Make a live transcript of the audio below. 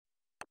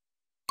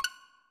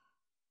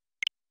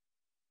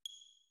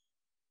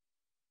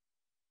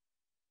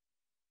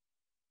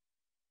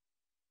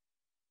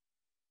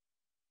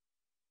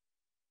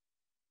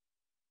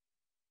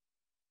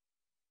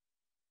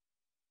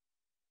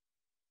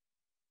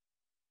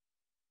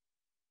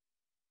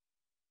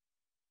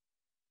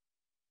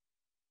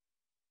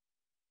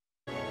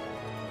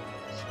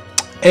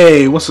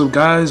Hey, what's up,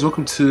 guys?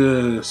 Welcome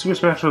to Super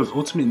Smash Bros.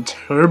 Ultimate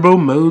Turbo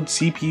Mode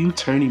CPU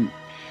Tournament.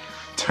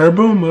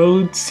 Turbo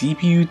Mode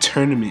CPU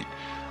Tournament,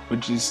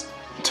 which is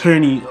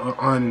Tourney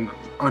on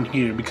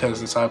here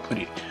because that's how I put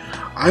it.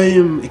 I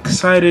am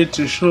excited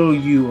to show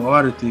you a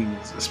lot of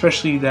things,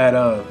 especially that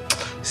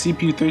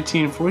CPU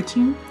 13 and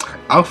 14,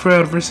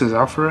 Alpharad versus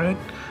Alpharad.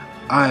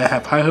 I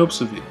have high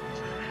hopes of it.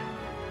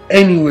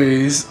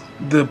 Anyways,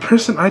 the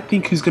person I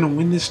think who's gonna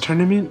win this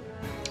tournament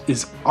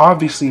is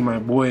obviously my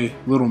boy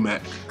Little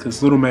Mac,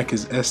 because Little Mac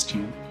is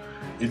S2.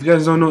 If you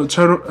guys don't know what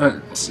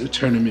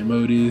tournament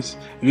mode is,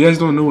 if you guys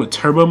don't know what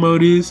turbo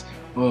mode is,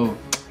 well,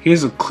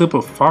 here's a clip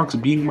of Fox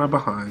beating my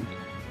behind.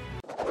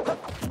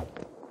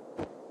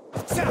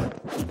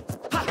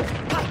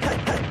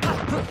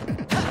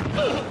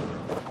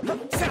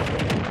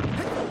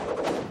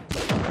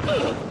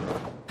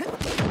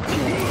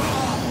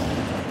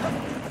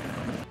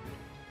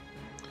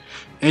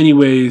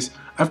 Anyways,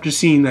 after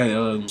seeing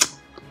that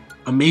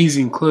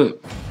amazing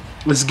clip,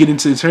 let's get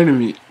into the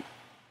tournament.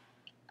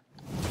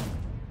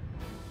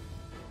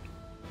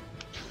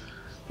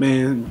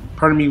 Man,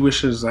 part of me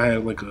wishes I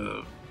had like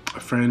a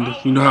friend.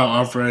 You know how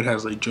Alpharad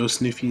has like Joe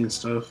Sniffy and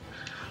stuff,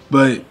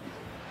 but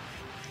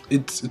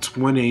it's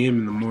 1 a.m.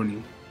 in the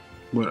morning.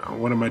 What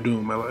am I doing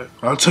with my life?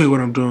 I'll tell you what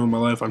I'm doing with my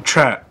life. I'm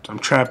trapped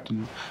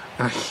and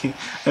I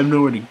have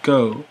nowhere to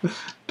go.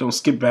 Don't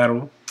skip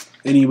battle.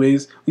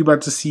 Anyways, we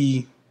about to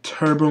see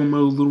Turbo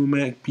Mode Little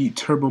Mac beat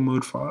Turbo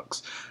Mode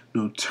Fox.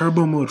 No,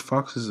 Turbo Mode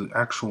Fox is an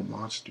actual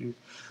monster.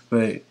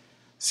 But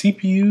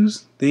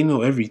CPUs, they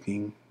know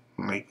everything.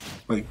 Like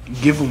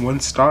give them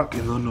one stock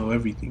and they'll know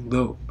everything.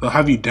 They'll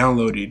have you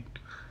downloaded.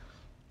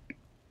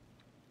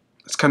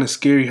 It's kind of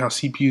scary how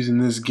CPUs in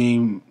this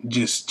game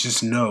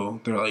just know.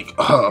 They're like,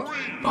 oh,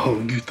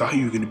 you thought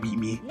you were gonna beat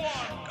me?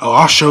 Oh,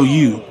 I'll show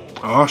you.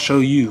 I'll show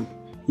you.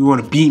 You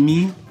want to beat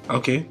me?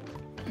 Okay.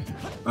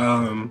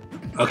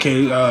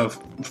 Okay.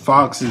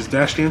 Fox is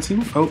dash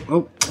dancing.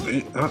 Oh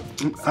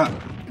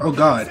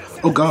god.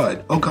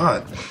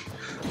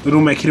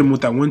 Little Mac hit him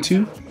with that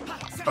 1-2.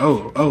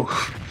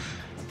 Oh.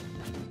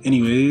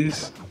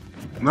 Anyways,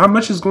 not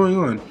much is going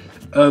on.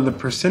 The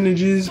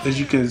percentages, as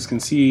you guys can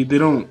see, they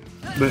don't.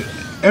 But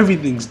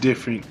everything's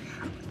different.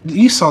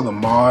 You saw the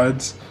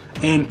mods,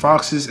 and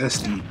Fox is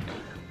SD.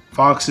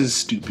 Fox is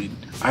stupid.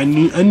 I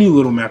knew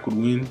Little Mac would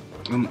win,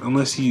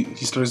 unless he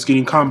starts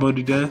getting comboed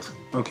to death.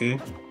 Okay.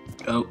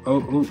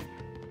 Oh.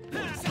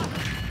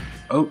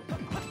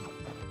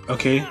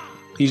 Okay.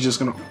 He's just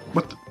gonna.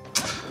 What the?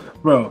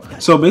 Bro,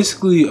 so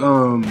basically,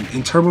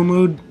 in turbo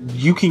mode,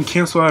 you can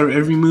cancel out of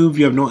every move.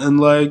 You have no end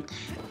lag,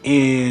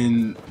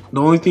 and the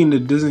only thing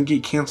that doesn't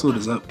get canceled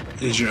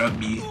is your up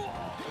B.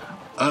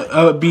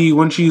 Up B.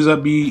 Once you use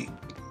up B,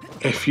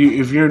 if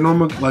you're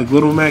normal like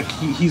Little Mac,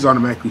 he's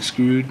automatically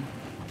screwed.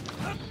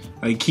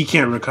 Like he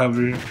can't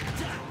recover.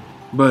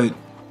 But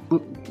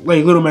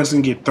like Little Mac's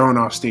gonna get thrown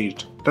off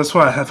stage. That's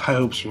why I have high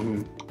hopes for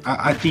him.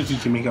 I think he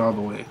can make it all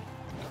the way.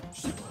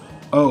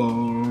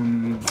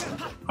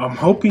 I'm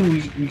hoping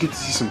we get to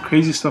see some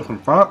crazy stuff from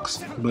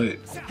Fox, but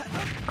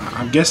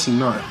I'm guessing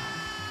not.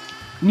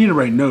 I need to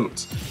write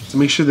notes to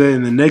make sure that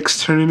in the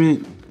next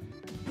tournament,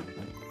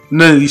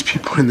 none of these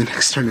people are in the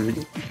next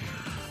tournament.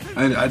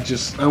 I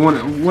want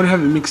to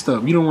have it mixed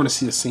up. You don't want to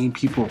see the same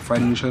people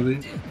fighting each other.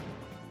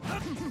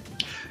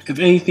 If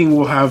anything,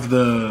 we'll have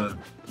the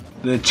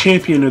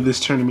champion of this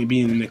tournament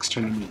be in the next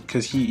tournament,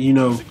 because you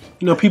know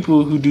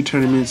people who do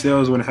tournaments, they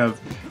always want to have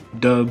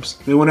dubs.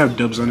 They want to have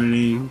dubs on their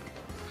name.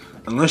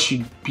 Unless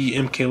you beat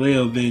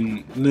MKLeo,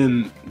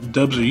 then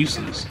dubs are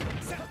useless.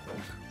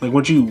 Like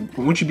once you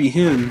beat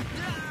him,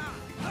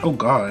 oh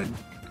god.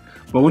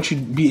 But once you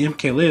beat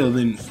MKLeo,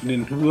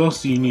 then who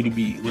else do you need to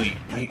beat?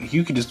 Like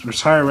you could just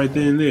retire right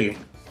then and there.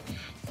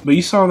 But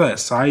you saw that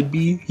side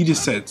B. He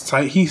said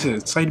side B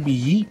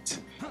yeet.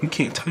 You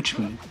can't touch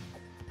me.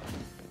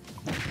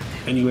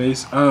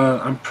 Anyways,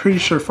 I'm pretty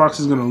sure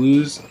Fox is gonna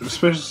lose,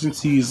 especially since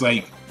he's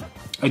like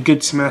a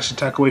good smash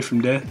attack away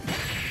from death.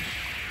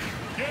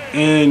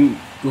 And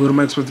Little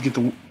Mac's about to get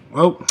the...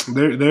 Oh,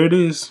 there it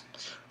is.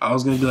 I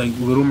was going to be like,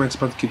 Little Mac's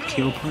about to get the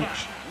KO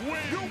punch.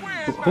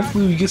 But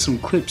hopefully we get some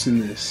clips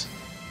in this.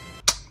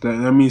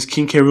 That means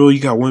King K. Rool,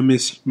 you got one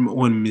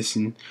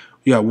missing.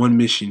 You got one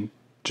mission.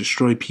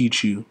 Destroy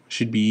Pichu.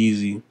 Should be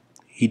easy.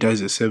 He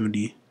dies at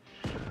 70.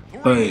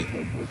 But,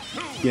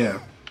 yeah.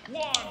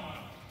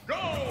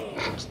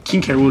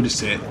 King K. Rool just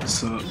said,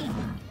 so...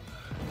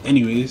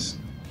 Anyways.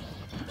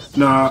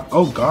 Nah,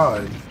 oh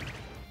god.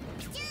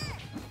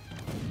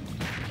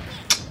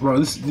 Bro,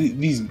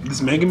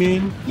 this Mega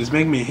Man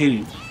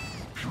hitting.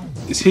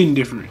 It's hitting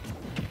different.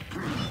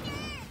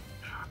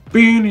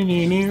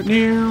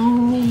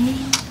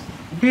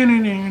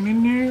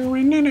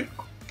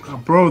 Oh,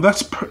 bro,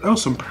 that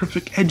was some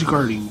perfect edge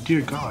guarding.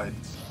 Dear God.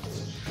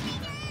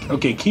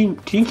 Okay, King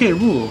K.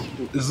 Rool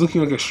is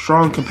looking like a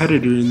strong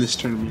competitor in this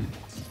tournament.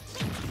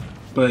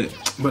 But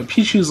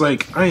Pichu's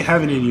like, I ain't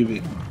having any of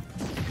it.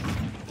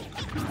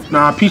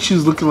 Nah,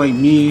 Pichu's looking like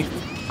me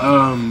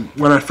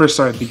when I first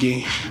started the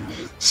game.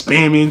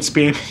 Spamming.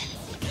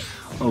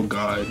 Oh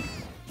god.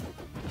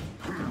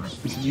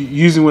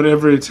 using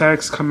whatever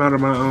attacks come out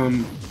of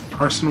my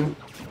arsenal.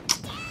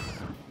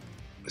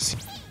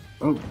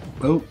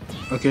 Oh,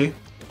 okay.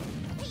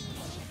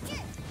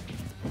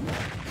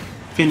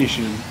 Finish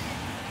him.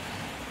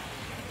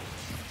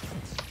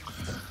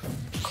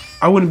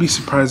 I wouldn't be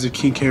surprised if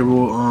King K.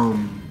 Rool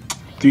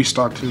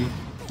 3-stocked him.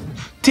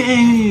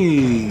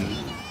 Dang!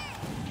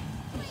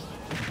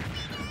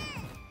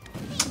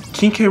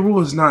 King K.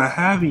 Rool is not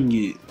having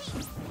it.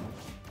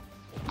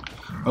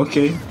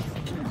 Okay.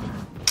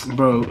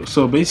 Bro,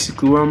 so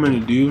basically what I'm gonna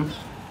do,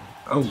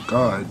 oh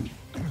god,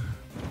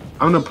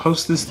 I'm gonna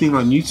post this thing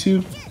on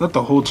YouTube, not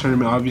the whole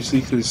tournament obviously,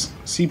 because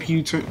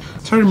CPU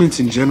tournaments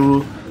in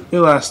general, they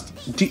last.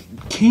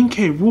 King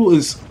K. Rool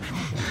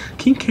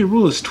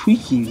is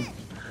tweaking,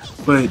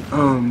 but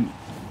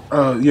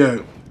yeah,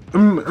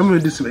 I'm gonna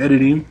do some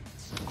editing.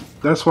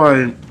 That's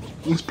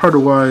part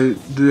of why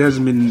there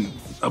hasn't been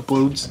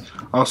uploads.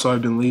 Also,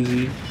 I've been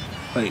lazy.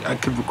 Like, I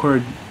could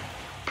record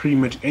pretty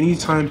much any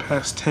time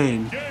past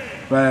 10,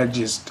 but I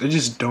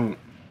just don't.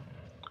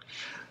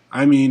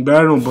 I mean, but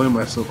I don't blame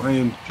myself. I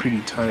am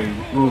pretty tired.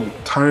 Well,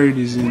 tired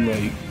is in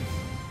like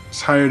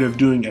tired of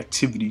doing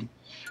activity.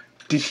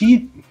 Did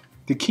King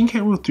K.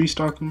 Rool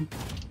 3-stock him?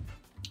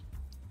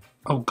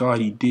 Oh god,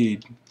 he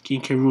did. King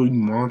K. Rool, you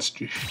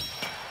monster.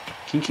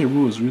 King K.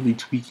 Rool is really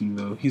tweaking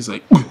though. He's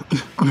like,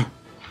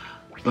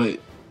 but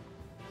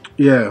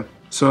yeah.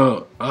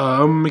 So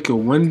I'm gonna make a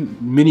 1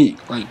 minute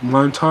like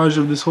montage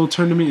of this whole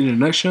tournament in a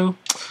nutshell,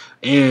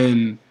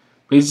 and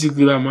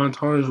basically that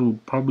montage will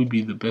probably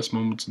be the best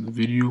moments in the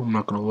video. I'm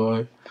not gonna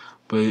lie,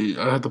 but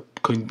I have to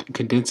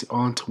condense it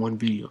all into one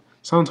video.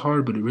 Sounds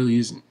hard, but it really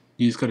isn't.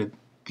 You just gotta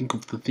think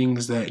of the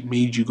things that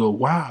made you go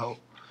wow.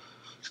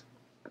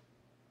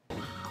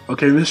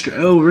 Okay, Mr.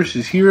 L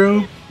versus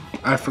Hero.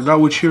 I forgot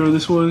which hero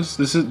this was.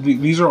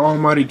 These are all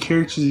modded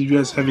characters. If you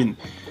guys haven't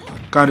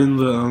gotten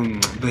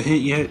the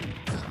hint yet.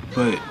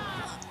 But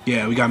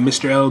yeah, we got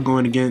Mr. L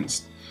going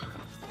against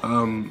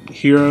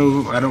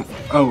Hero.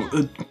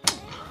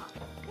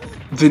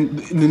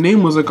 The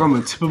name was like on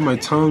the tip of my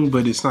tongue,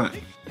 but it's not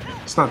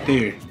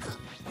there.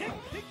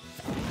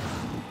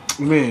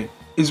 Man,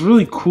 it's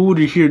really cool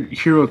to hear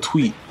Hero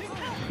tweet.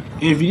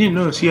 And if you didn't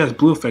notice, he has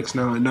blue effects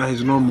now and not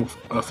his normal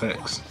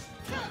effects.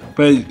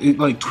 But it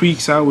like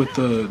tweaks out with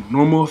the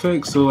normal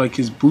effects, so like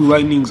his blue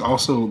lightning is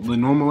also the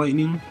normal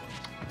lightning.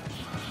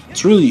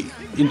 It's really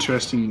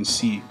interesting to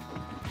see.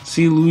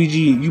 See,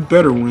 Luigi, you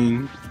better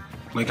win.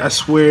 Like, I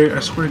swear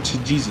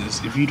to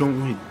Jesus, if you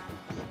don't win.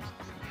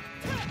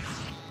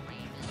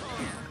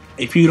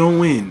 If you don't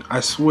win, I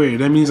swear,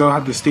 that means I'll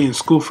have to stay in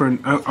school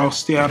I'll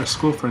stay out of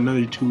school for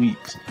another 2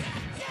 weeks.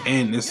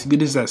 And as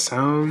good as that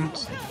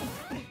sounds,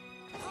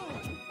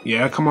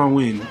 yeah, come on,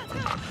 win.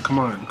 Come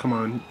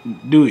on,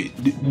 do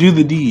it. Do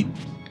the deed.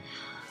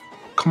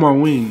 Come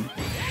on, win.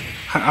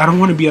 I don't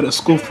want to be out of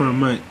school for a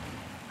month.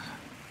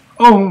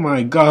 Oh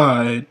my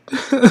god.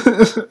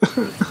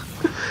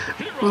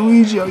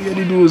 Luigi, all you had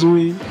to do is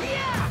win.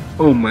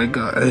 Oh my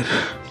god.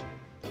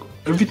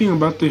 Everything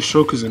about this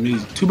Shulk is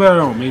amazing. Too bad I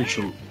don't main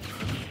Shulk.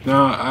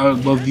 Now I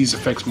love these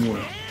effects more.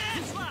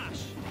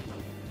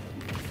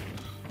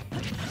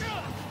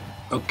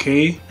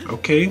 Okay.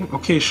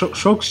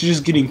 Shulk's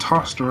just getting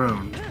tossed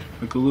around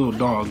like a little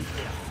dog.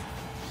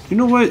 You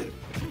know what?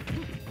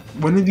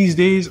 One of these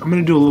days, I'm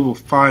gonna do a level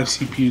 5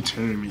 CPU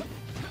tournament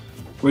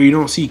where you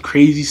don't see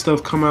crazy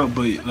stuff come out,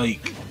 but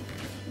like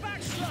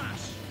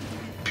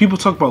people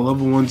talk about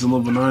level 1s and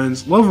level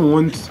 9s. Level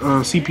 1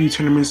 CPU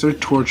tournaments are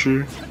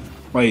torture.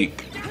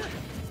 Like,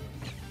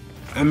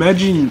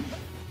 imagine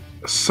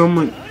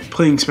someone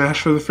playing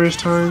Smash for the first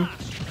time,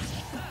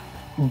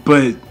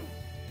 but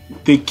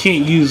they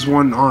can't use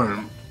one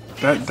arm.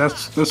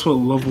 That's what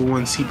level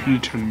 1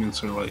 CPU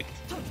tournaments are like.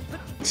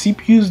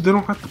 CPUs, they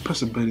don't have to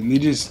press a button.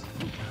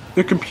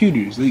 They're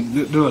computers.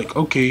 They're like,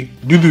 okay,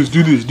 do this,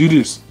 do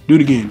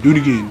it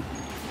again.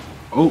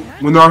 Oh,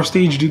 when they're off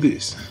stage, do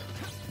this.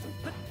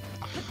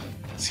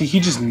 See,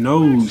 he just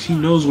knows. He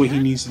knows what he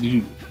needs to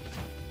do.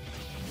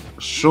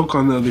 Shulk,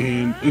 on the other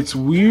hand, it's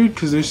weird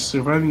because they're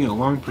surviving at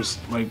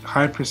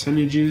high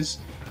percentages,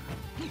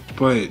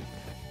 but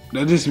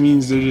that just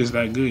means they're just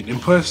that good.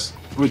 And plus,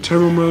 with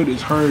turbo mode,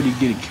 it's harder to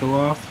get a kill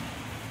off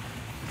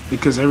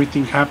because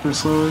everything happens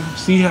slower.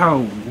 See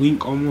how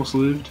Link almost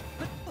lived?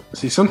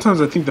 See,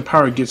 sometimes I think the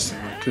power gets to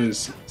him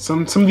because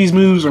some of these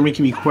moves are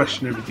making me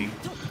question everything.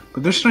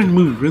 But they're starting to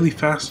move really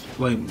fast,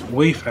 like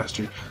way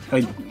faster,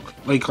 like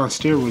on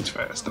steroids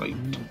fast. Like,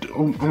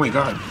 oh my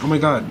god,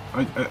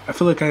 I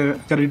feel like I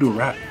gotta do a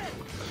rap.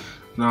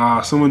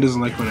 Nah, someone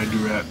doesn't like when I do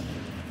rap.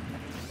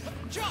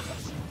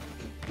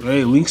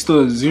 Hey, Link's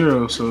still at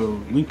 0, so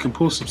Link can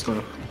pull some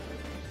stuff.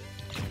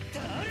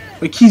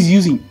 Like, he's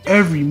using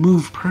every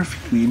move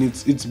perfectly, and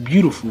it's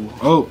beautiful.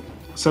 Oh,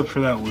 except for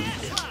that one.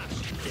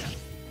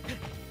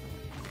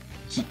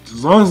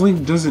 As long as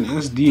Link doesn't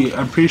SD,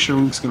 I'm pretty sure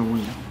Link's gonna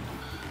win.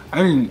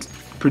 I didn't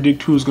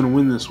predict who was gonna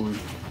win this one.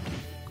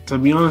 To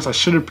be honest, I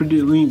should have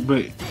predicted Link,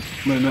 but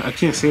no, I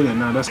can't say that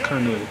now. That's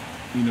kind of,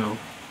 you know.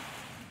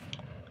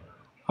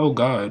 Oh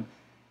god.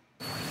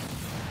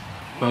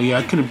 Well, yeah,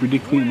 I couldn't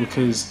predict it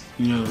because,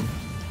 you know,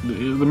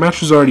 the match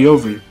was already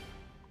over.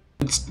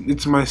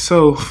 It's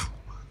myself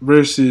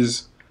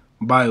versus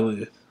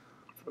Byleth.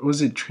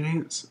 Was it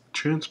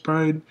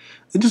Transpride?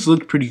 It just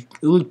looked pretty.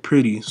 It looked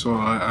pretty, so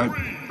I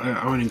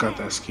went and got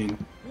that skin.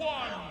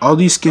 All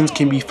these skins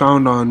can be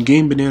found on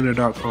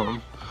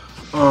GameBanana.com.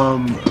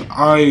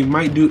 I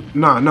might do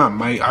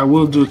I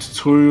will do a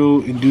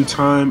tutorial in due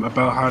time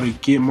about how to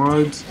get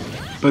mods,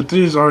 but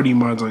there's already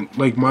mods on,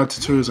 like, mod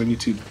tutorials on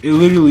YouTube. It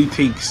literally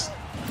takes,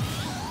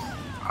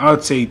 I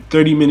would say,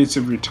 30 minutes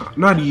of your time.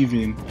 Not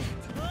even.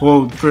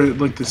 Well, for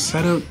like the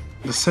setup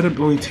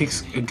only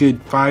takes a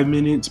good 5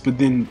 minutes, but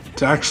then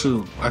to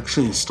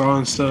actually install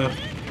and stuff,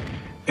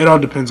 it all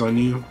depends on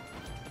you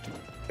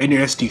and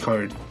your SD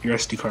card.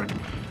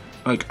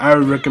 Like, I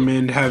would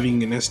recommend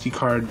having an SD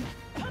card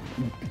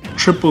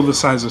triple the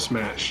size of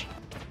Smash.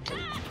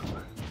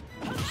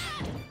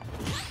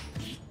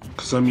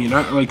 Cause I mean,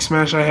 like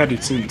Smash, I had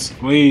it since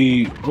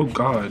oh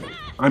god,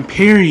 I'm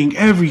parrying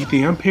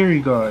everything. I'm parry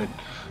god,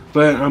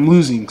 but I'm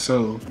losing.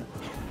 So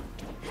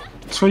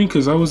it's funny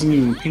because I wasn't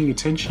even paying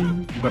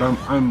attention, but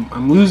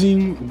I'm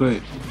losing,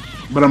 but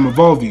I'm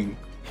evolving.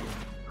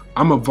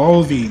 Oh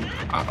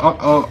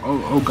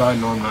god,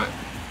 no, I'm not.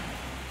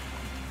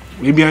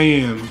 Maybe I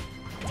am.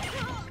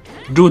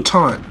 Do a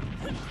taunt.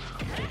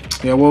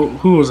 Yeah, well,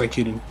 who was I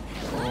kidding?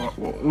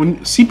 When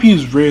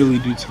CPUs rarely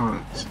do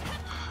taunts.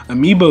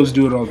 Amiibos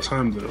do it all the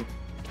time, though.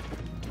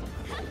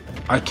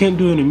 I can't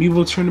do an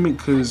Amiibo tournament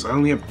because I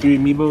only have 3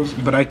 Amiibos,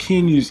 but I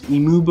can use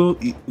Emu,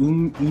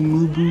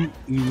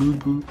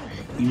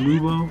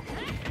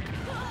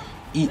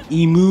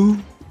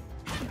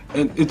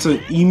 and it's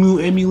an Emu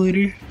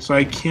emulator, so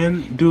I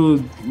can do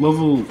a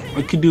level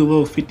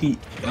 50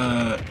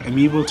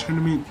 Amiibo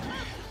tournament,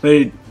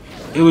 but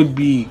it would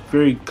be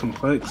very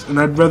complex, and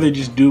I'd rather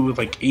just do it with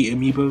like 8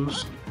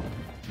 Amiibos.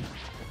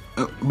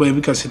 But if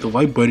you guys hit the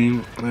like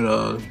button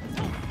at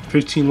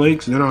 15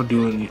 likes, then I'll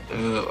do a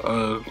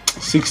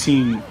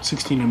 16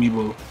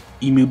 Amiibo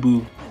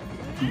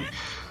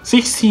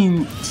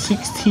 16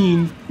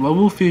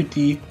 level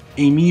 50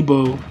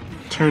 Amiibo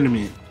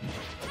tournament.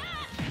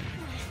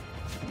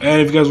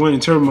 And if you guys want in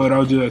turbo mode,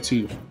 I'll do that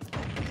too.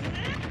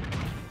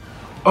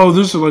 Oh,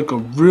 this is like a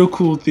real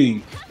cool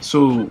thing.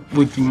 So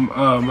with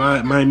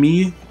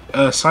my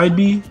side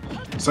B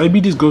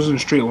just goes in a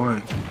straight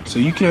line, so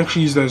you can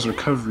actually use that as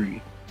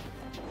recovery.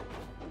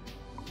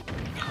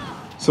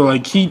 So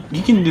like he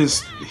can do,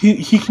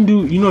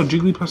 you know,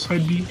 Jigglypuff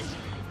side B.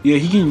 Yeah,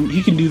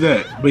 he can do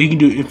that, but he can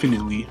do it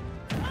infinitely.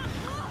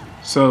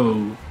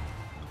 So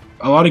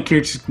a lot of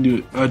characters can do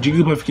it.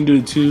 Jigglypuff can do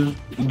it too.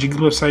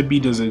 Jigglypuff side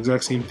B does the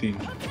exact same thing.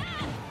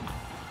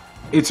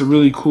 It's a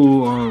really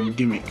cool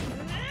gimmick.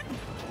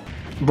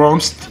 Bro,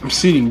 I'm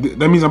sitting.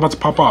 That means I'm about to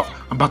pop off.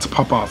 I'm about to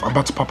pop off.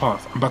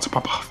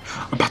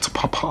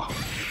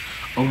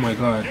 Oh my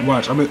god.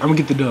 Watch. I'm gonna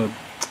get the dub.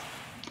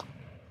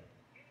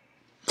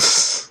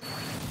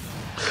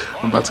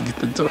 I'm about to get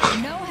the dub.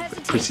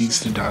 Proceeds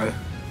to die.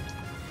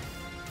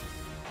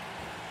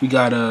 We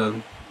got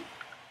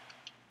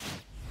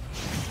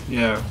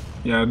yeah,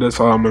 that's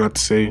all I'm gonna have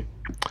to say.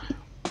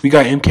 We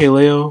got MK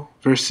Leo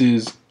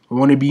versus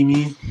Wanna Be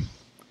Me.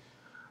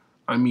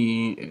 I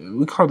mean,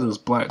 we call this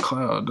Black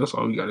Cloud. That's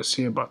all we gotta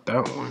say about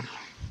that one.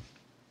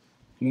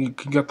 He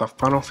got the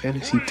Final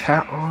Fantasy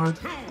tat on,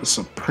 the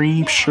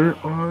Supreme shirt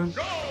on.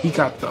 He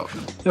got the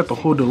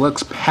whole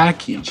deluxe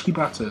package. He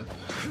got the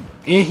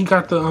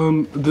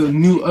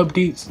new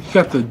updates. He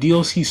got the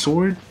DLC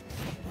sword.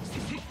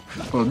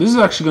 Oh, this is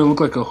actually gonna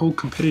look like a whole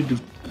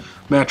competitive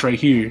match right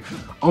here.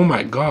 Oh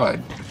my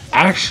god!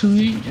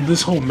 Actually,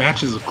 this whole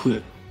match is a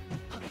clip.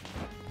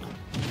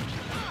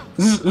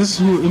 This is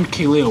who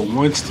MK Leo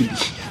wants to be.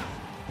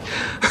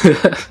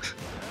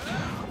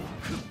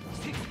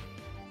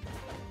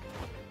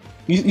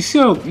 you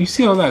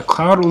see how that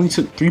Cloud only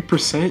took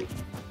 3%?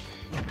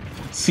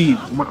 See,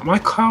 my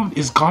Cloud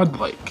is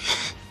godlike.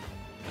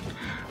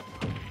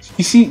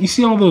 You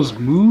see all those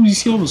moves? You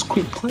see all those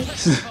quick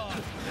plays?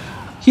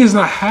 He is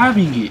not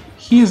having it.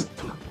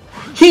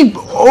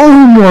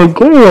 Oh my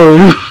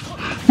god!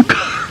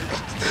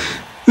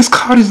 This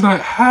Cloud is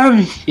not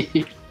having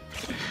it.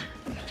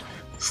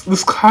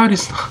 This card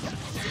is not.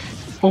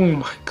 Oh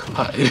my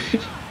god.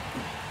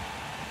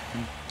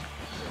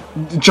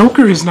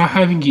 Joker is not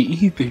having it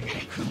either.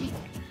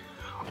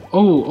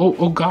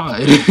 Oh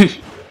god.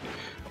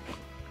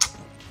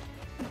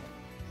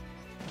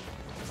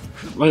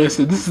 Like I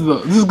said, this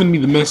is gonna be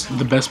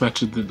the best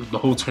match of the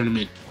whole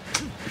tournament.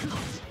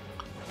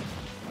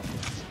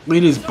 Look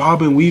at this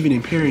bobbing, weaving,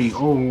 and parrying.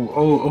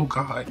 Oh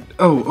god.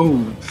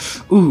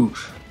 Ooh.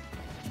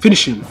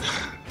 Finish him.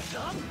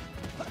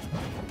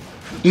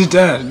 Just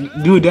dash.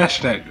 Do a dash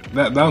attack.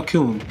 That'll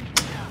kill him.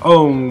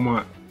 Oh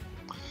my.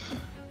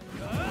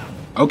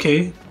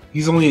 Okay.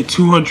 He's only at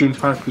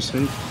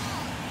 205%.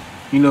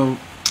 You know,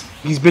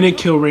 he's been at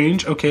kill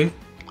range. Okay.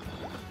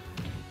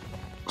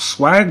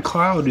 Swag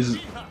Cloud is.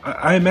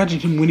 I imagine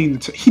him winning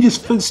the. He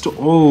just flinched to.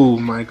 Oh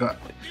my god.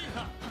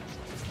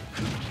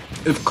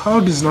 If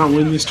Cloud does not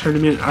win this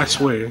tournament, I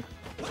swear.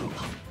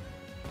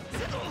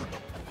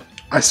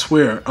 I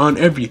swear on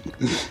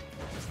everything.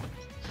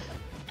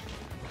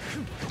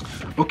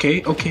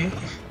 Okay.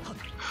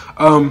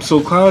 So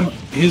Cloud,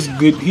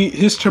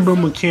 his turbo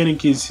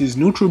mechanic is his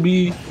neutral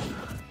B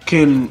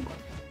can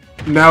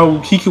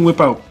he can whip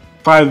out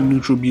 5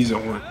 neutral Bs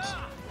at once.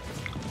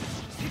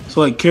 So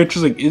like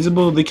characters like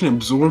Isabel, they can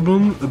absorb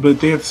them, but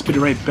they have to spit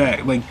it right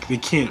back. Like they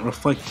can't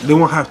reflect. They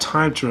won't have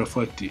time to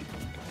reflect it.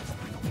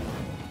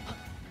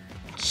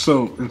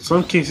 So in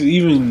some cases,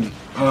 even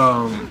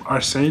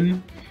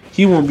Arsene,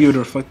 he won't be able to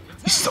reflect.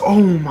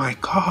 Oh my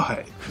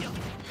god!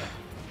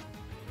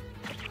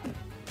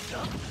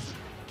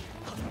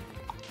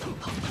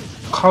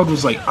 Cloud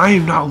was like, I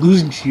am not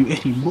losing to you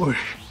anymore.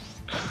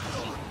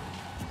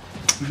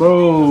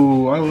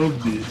 Bro, I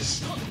love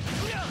this.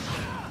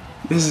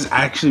 This is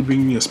actually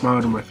bringing me a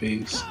smile to my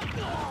face.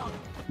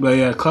 But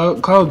yeah,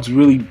 Cloud's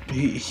really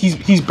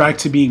he's back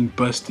to being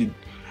busted.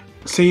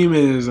 Same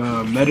as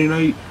Meta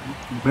Knight.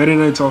 Meta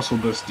Knight's also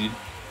busted.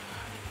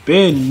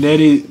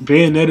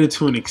 Bayonetta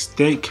to an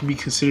extent can be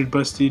considered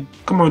busted.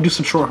 Come on, do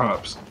some short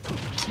hops.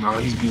 No,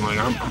 he's being like,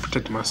 I'm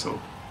protecting myself.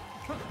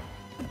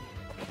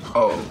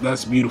 Oh,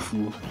 that's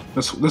beautiful.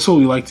 That's what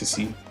we like to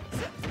see.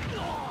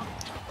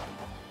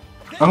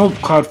 I hope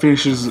Cloud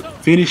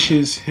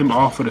finishes him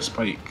off with a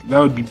spike. That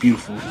would be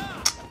beautiful.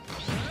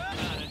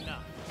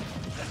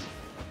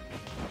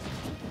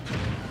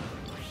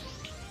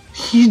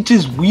 He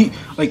just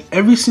like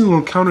every single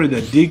encounter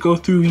that did go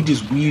through, he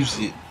just weaves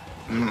it.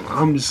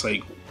 I'm just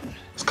like,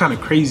 it's kind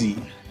of crazy.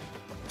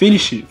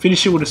 Finish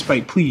it with a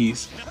spike,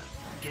 please.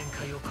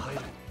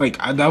 Like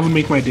that would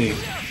make my day.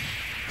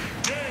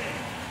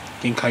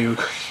 Genkayu.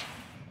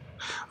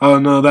 Oh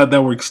no,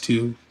 that works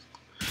too.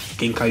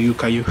 Genkayu.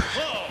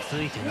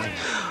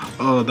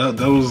 Oh, that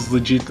was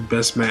legit the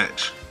best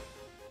match.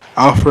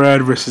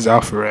 Alpharad versus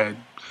Alpharad.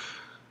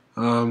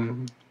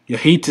 You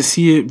hate to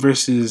see it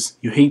versus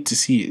you hate to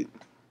see it.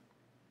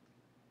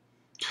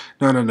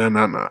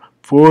 No.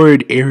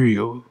 Forward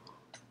aerial.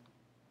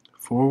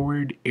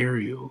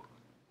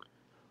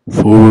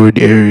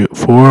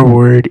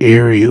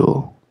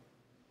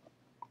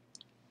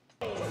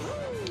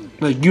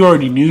 Like, you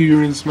already knew you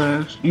were in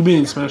Smash. You've been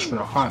in Smash for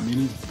a hot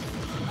minute.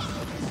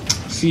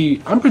 See,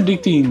 I'm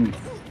predicting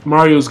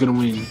Mario's gonna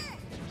win.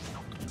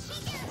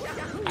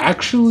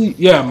 Actually,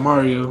 yeah,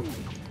 Mario.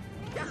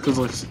 Because,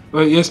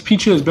 like, yes,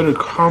 Pichu has better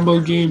combo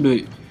game,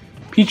 but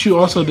Pichu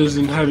also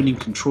doesn't have any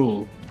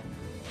control.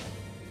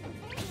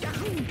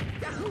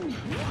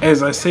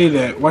 As I say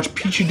that, watch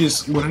Pichu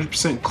just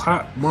 100%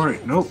 clap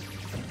Mario. Nope.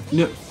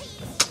 No.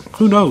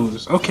 Who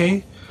knows?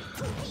 Okay.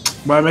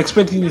 But I'm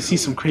expecting to see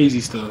some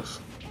crazy stuff.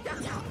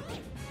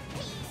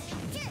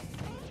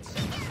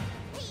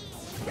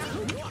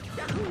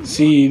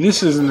 See,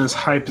 this isn't as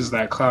hype as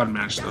that Cloud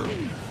match, though.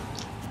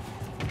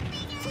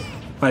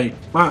 Like,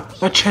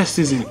 my chest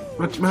isn't,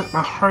 my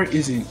heart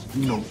isn't,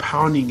 you know,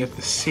 pounding at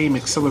the same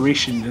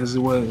acceleration as it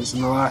was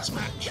in the last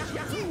match.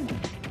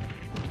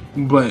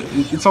 But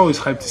it's always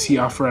hype to see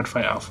Alpharad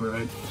fight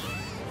Alpharad.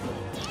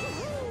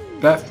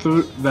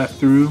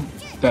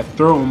 That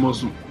throw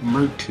almost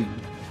murked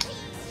him.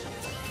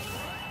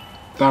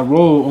 That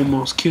roll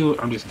almost killed.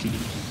 I'm just kidding.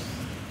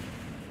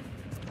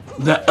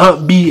 That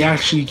up B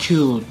actually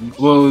killed.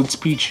 Well, it's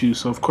Pichu,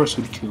 so of course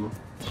it would kill.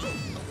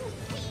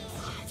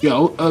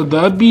 Yeah, the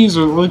up Bs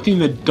are the only thing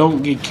that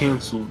don't get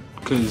canceled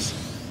because,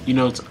 you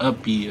know, it's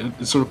up B.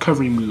 It's a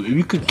recovery move. If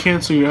you could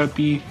cancel your up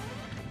B,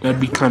 that'd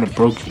be kind of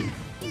broken.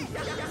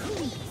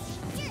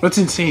 That's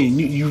insane.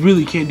 You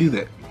really can't do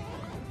that.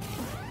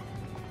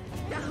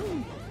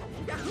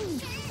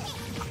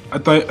 I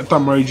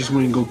thought Mario just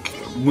went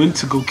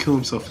to go kill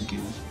himself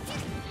again.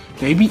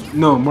 Maybe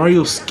no,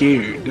 Mario's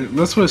scared.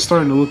 That's what it's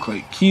starting to look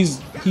like.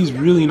 He's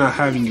really not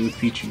having it with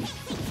Pichu.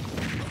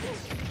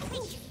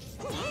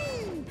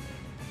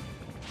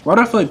 Why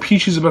do I feel like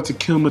Pichu's about to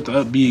kill him with the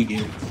up B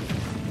again?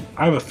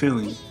 I have a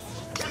feeling.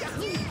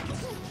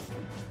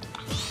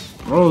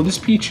 Bro, this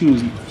Pichu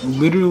is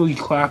literally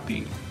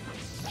clapping.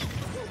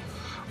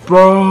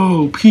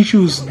 Bro,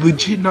 Pichu's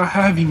legit not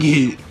having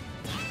it.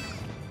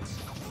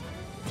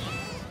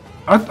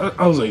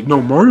 I was like, no,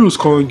 Mario's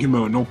calling him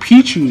out. No,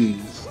 Pichu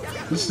is.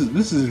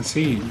 This is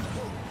insane.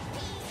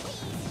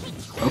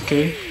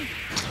 Okay.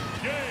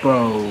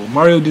 Bro,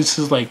 Mario this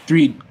is like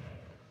 3.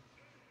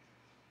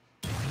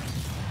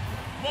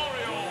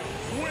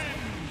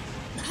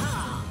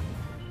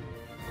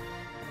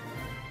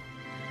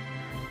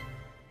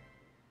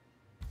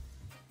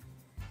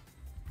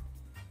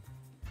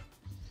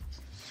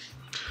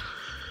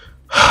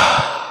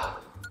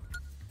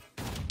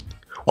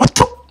 What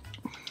the?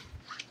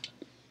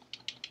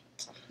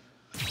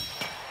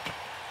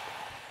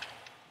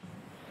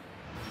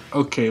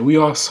 Okay, we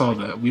all saw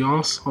that. We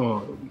all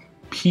saw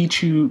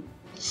Pichu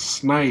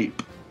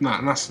snipe,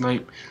 not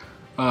snipe,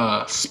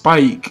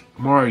 spike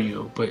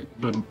Mario, but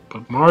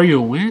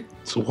Mario went.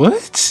 So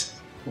what?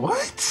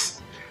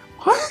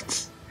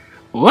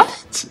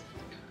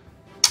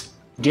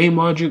 Game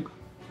logic,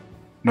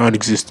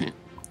 non-existent.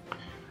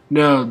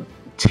 Now,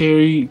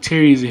 Terry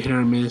is a hit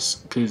or miss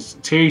because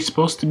Terry's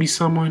supposed to be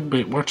someone,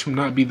 but watch him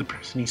not be the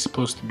person he's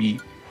supposed to be.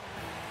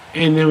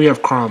 And then we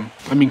have Chrome.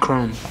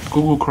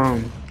 Google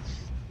Chrome.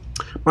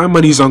 My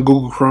money's on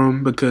Google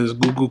Chrome because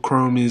Google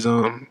Chrome is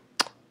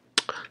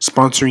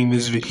sponsoring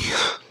this video.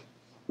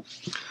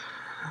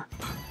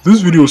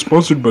 This video is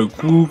sponsored by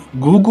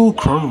Google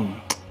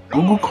Chrome.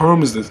 Google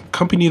Chrome is the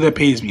company that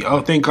pays me. Oh,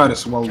 thank God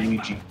it's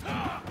Waluigi.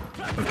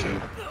 Okay.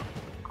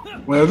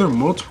 Wait, are there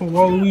multiple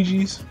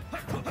Waluigis?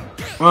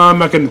 I'm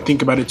not gonna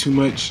think about it too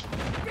much.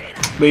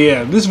 But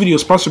yeah, this video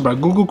is sponsored by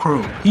Google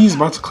Chrome. He's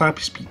about to clap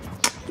his feet.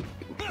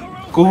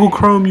 Google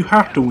Chrome, you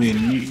have to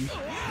win.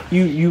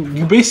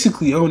 You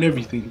basically own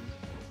everything.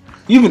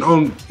 You even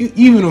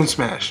own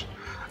Smash.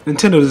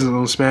 Nintendo doesn't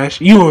own Smash.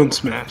 You own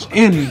Smash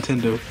and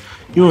Nintendo.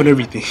 You own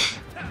everything.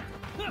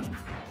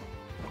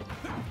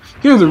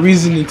 You're the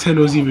reason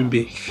Nintendo's even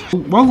big.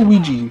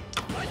 Waluigi,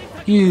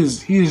 he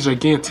is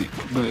gigantic,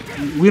 but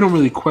we don't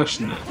really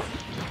question that.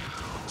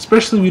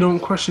 Especially we don't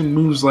question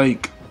moves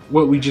like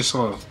what we just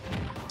saw.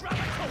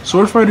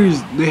 Sword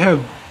Fighters, they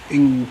have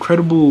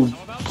incredible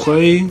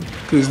play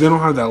because they don't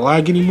have that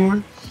lag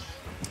anymore.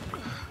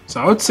 So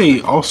I would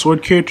say all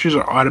sword characters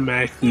are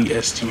automatically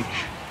S tier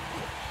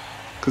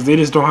because they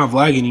just don't have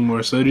lag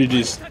anymore, so they're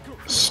just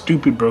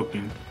stupid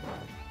broken.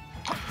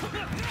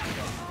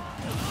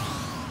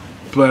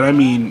 But I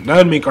mean, that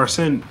would make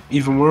Arsene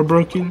even more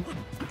broken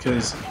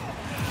because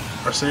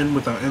Arsene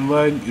without end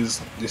lag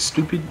is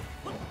stupid.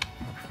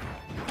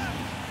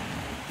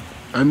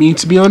 I mean,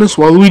 to be honest,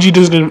 Waluigi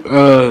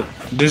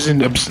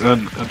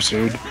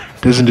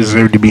doesn't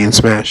deserve to be in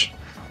Smash,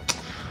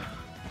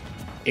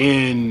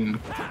 and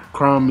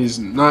Chrome is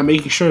not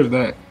making sure of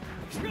that.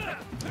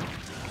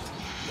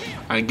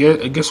 I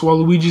guess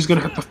Waluigi's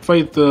gonna have to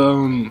fight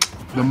the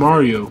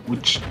Mario,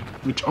 which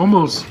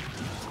almost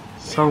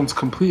sounds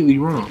completely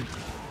wrong.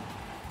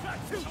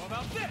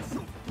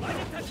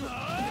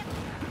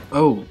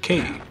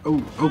 Okay.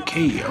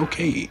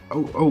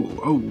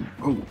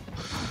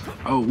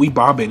 Oh, we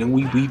bobbing and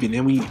we weaving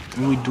and we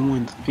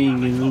doing the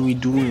thing and then we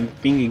doing the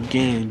thing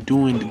again,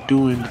 doing.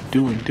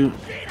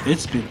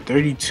 It's been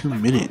 32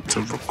 minutes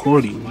of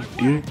recording,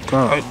 dear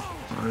God.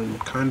 I'm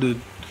kind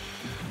of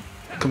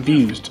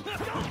confused,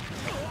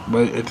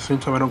 but at the same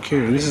time I don't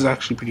care. This is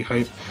actually pretty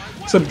hype.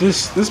 Except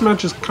this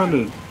match is kind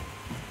of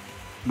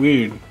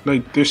weird.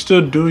 Like, they're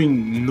still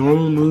doing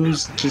normal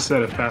moves, just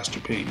at a faster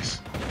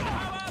pace.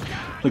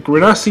 Like,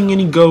 we're not seeing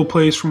any go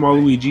plays from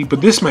Waluigi,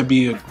 but this might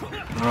be a...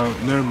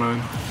 never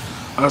mind.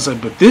 I was like,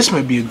 but this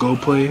might be a go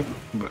play.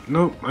 But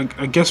no,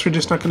 I guess we're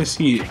just not going to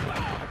see it.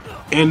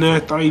 And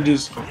I thought he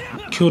just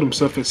killed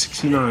himself at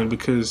 69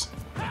 because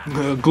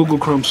Google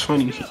Chrome's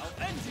funny.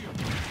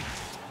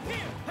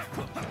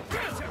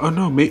 Oh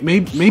no,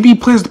 maybe he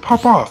plans to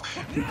pop off.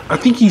 I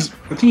think he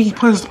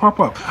plans to pop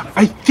off.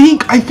 I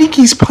think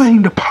he's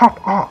planning to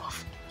pop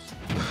off.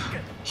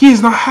 He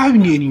is not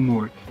having it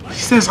anymore. He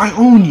says, I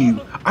own you.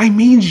 I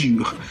made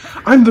you.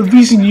 I'm the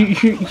reason you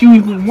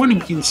even want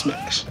to be in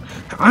Smash.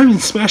 I'm in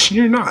Smash and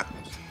you're not.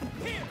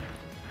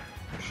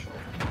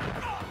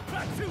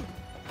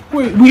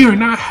 Wait, we are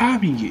not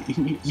having it.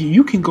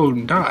 You can go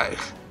and die.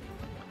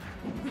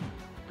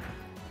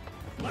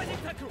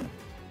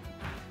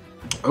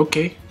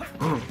 Okay.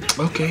 Oh,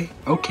 okay.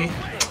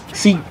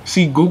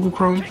 See, Google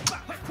Chrome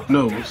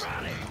knows.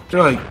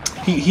 They're like,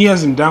 he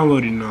hasn't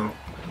downloaded now.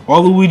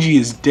 Waluigi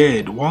is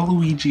dead.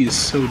 Waluigi is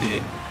so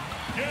dead.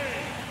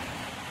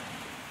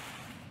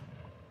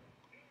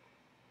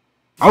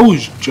 I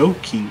was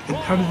joking.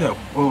 How did that?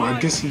 Oh, I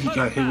guess he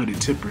got hit with a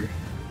tipper.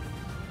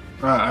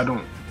 I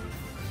don't.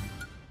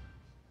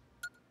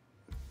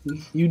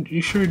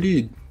 You sure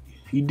did.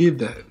 You did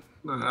that.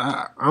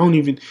 I don't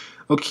even.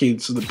 Okay,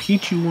 so the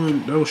Pichu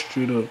one, that was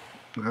straight up.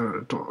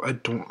 I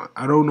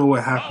don't know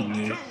what happened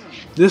there.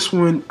 This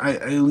one, I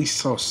at least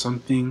saw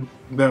something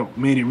that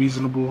made it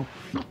reasonable.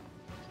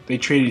 They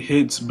traded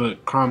hits,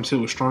 but Chrome's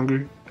hit was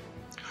stronger.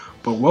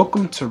 But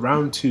welcome to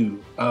round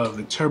 2 of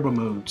the Turbo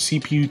Mode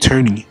CPU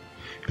Tourney,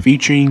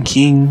 featuring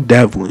King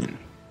Devlin.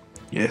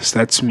 Yes,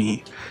 that's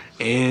me.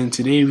 And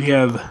today we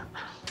have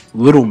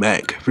Little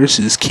Mac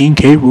versus King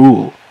K.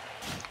 Rool.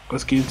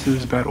 Let's get into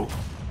this battle.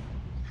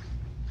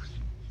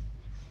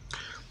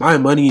 My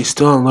money is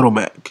still on Little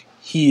Mac.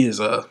 He is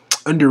a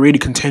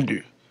underrated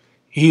contender.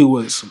 He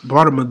was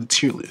bottom of the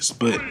tier list,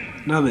 but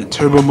now that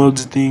Turbo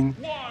Mode's a thing,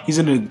 he's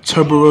in a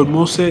Turbo Road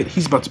moveset,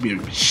 he's about to be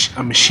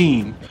a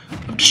machine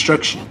of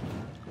destruction.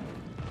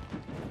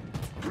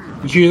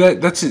 You hear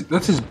that? That's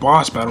his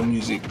boss battle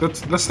music.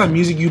 That's that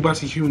music you about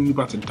to hear when you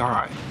about to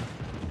die.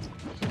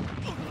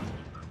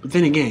 But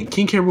then again,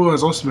 King K. Rool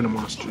has also been a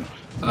monster.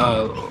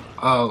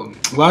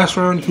 Last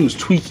round he was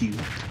tweaking.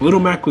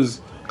 Little Mac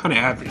was kind of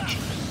average.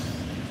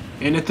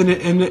 And at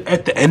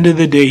the end of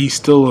the day, he's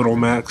still Little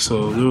Mac,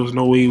 so there was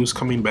no way he was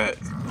coming back.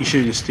 He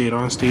should have just stayed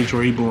on stage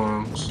where he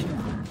belongs.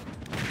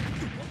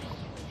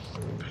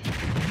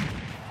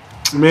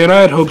 Man,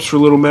 I had hopes for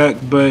Little Mac,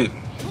 but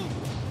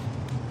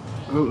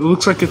it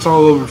looks like it's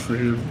all over for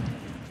him.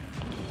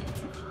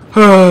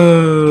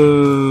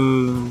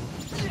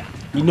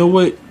 You know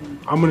what?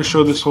 I'm gonna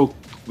show this whole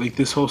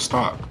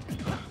stock,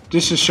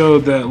 just to show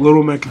that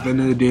Little Mac at the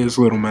end of the day is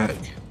Little Mac.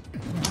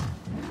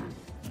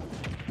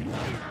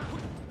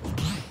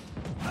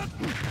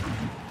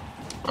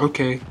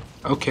 Okay.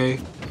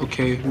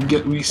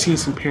 We seen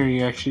some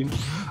parrying action.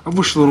 I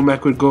wish Little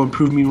Mac would go and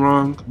prove me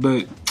wrong,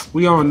 but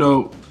we all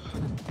know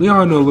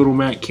Little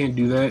Mac can't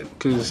do that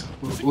because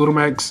Little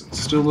Mac's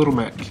still Little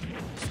Mac.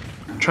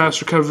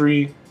 Traps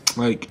recovery,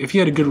 like if he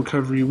had a good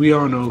recovery, we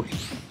all know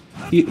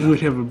he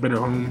would have a better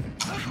home.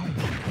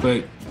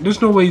 But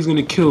there's no way he's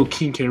gonna kill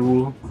King K.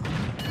 Rool.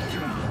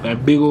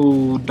 That big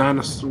old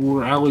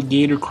dinosaur,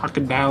 alligator,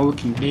 crocodile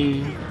looking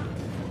thing.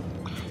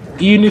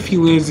 Even if he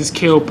lands this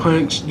KO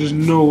punch, there's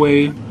no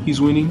way he's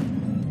winning.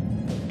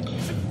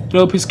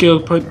 Nope, his KO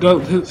punch,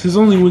 his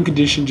only win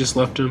condition just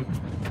left him.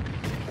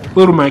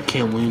 Little Mac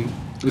can't win.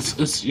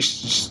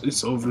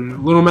 It's over.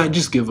 Little Mac,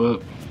 just give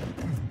up.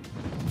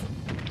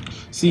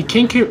 See,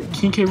 King K.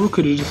 Rool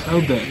could have just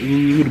held that, and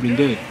then you would have been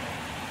dead.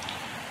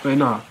 But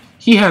nah,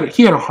 he had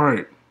a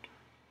heart.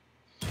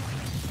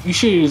 You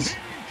should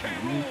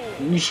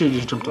have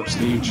just jumped off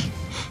stage.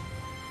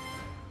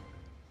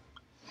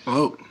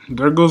 Oh,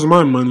 there goes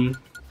my money.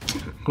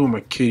 Who am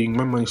I kidding?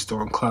 My money's still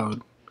on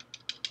cloud.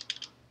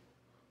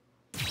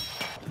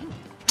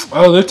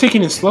 Oh, they're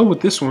taking it slow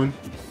with this one.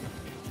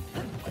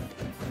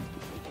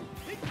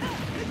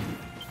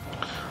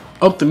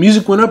 Oh, the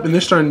music went up and they're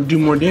starting to do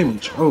more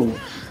damage. Oh,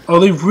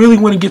 they really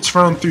want to get to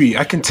round 3.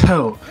 I can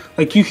tell.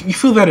 Like, you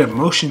feel that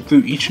emotion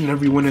through each and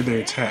every one of their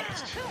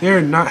attacks. They're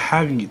not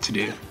having it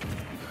today.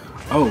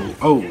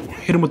 Oh,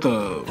 hit him with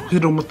the.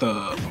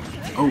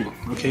 Oh,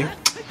 okay.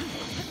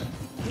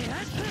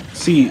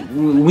 See,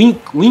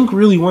 Link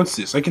really wants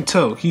this. I can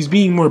tell. He's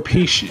being more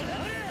patient.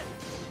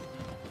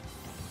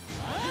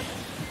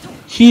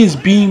 He is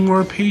being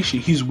more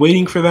patient. He's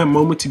waiting for that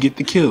moment to get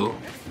the kill.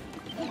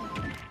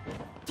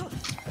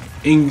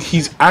 And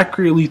he's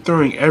accurately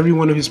throwing every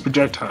one of his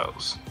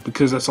projectiles,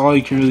 because that's all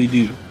he can really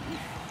do.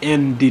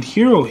 And did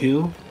Hero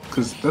heal?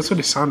 Because that's what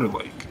it sounded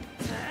like.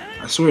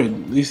 I swear,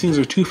 these things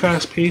are too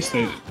fast-paced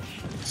that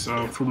it's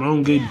for my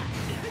own good.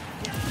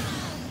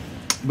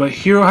 But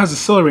Hero has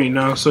Accelerate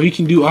now, so he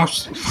can do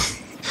off-stage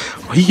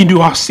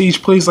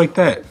plays like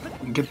that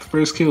and get the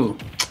first kill.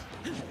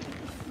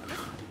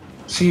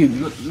 See,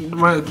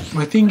 my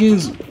thing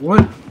is,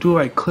 what do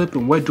I clip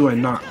and what do I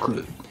not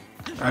clip?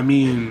 I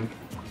mean,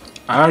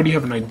 I already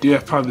have an idea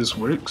of how this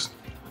works.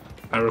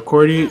 I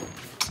record it,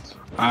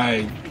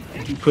 I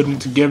put them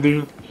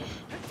together,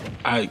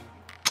 I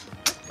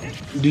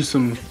do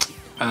some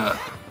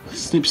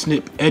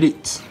snip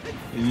edits,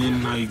 and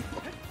then I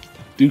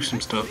do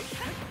some stuff.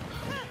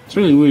 It's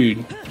really weird.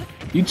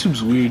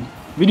 YouTube's weird.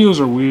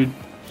 Videos are weird.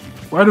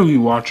 Why do we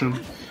watch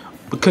them?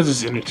 Because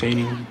it's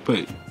entertaining.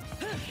 But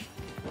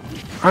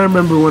I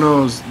remember when I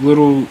was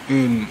little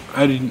and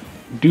I didn't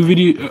do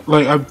video.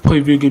 Like, I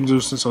played video games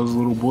ever since I was a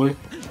little boy.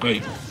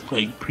 Like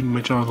pretty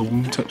much all the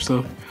womb type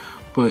stuff.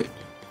 But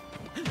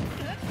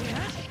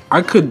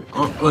I could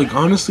like,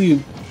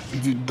 honestly,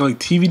 like,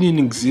 TV didn't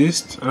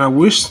exist,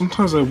 and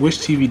sometimes I wish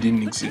TV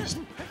didn't exist,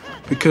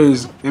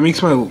 because it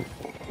makes my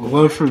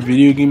love for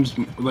video games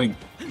like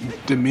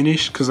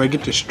diminish, because I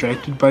get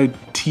distracted by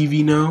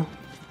TV now.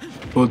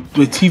 Well,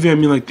 with TV I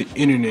mean like the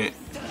internet,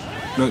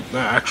 not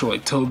actual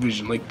like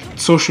television, like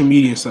social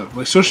media and stuff.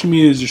 Like, social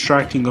media is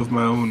distracting of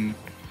my own.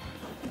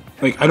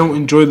 Like, I don't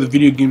enjoy the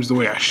video games the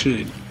way I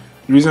should.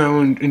 The reason I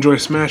don't enjoy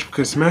Smash,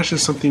 because Smash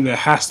is something that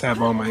has to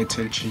have all my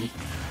attention.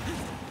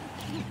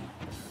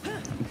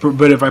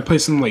 But if I play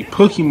something like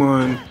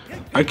Pokemon,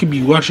 I could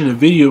be watching a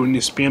video and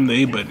just spam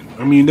the A button.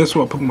 I mean, that's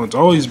what Pokemon's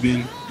always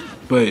been.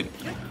 But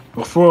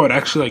before, I'd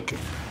actually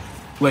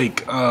bathe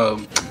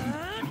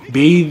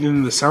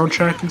in the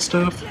soundtrack and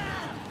stuff.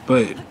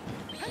 But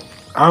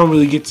I don't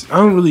really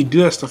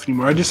do that stuff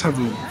anymore. I just have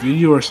a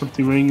video or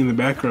something running in the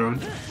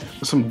background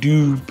with some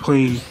dude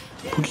playing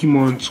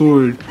Pokemon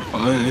Sword,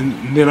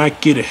 and then I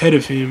get ahead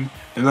of him,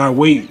 and I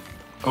wait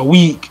a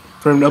week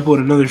for him to upload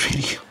another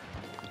video.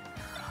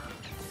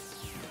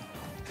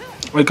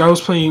 Like, I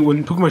was playing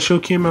when Pokemon Show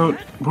came out,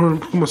 when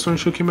Pokemon Sun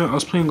Show came out, I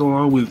was playing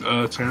along with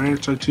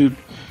Tyranitar,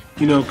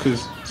 you know,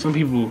 because some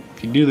people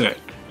can do that.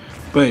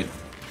 But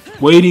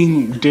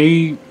waiting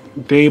day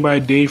by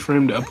day for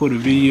him to upload a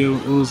video,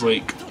 it was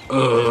like,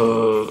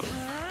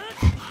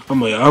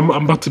 I'm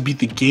about to beat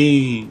the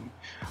game.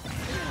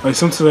 Like,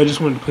 sometimes I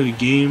just wanted to play the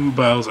game,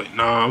 but I was like,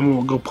 nah, I'm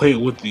gonna go play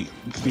it with the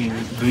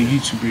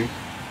YouTuber,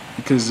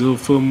 because it'll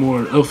feel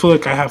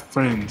like I have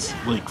friends,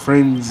 like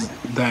friends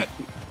that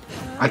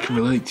I can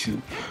relate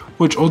to.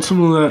 Which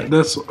ultimately,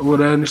 that's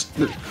what I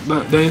understand.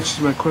 That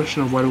answers my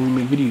question of why do we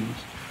make videos.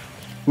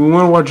 We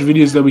want to watch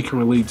videos that we can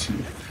relate to.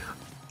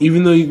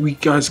 Even though you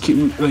guys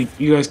can't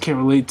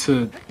relate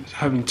to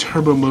having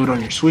turbo mode on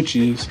your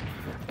Switches,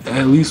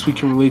 at least we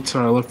can relate to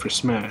our love for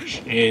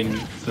Smash and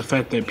the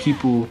fact that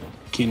people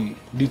can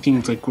do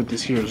things like what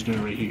this hero's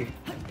doing right here.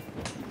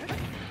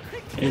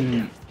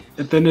 And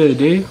at the end of the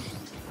day,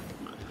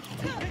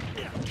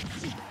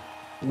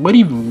 what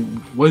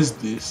even was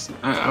this?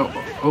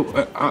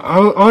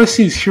 All I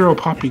see is Hero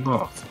popping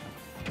off.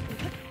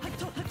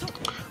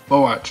 But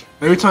watch.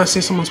 Every time I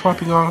say someone's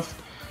popping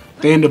off,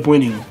 they end up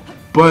winning.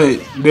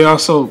 But they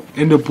also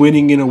end up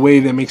winning in a way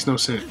that makes no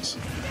sense.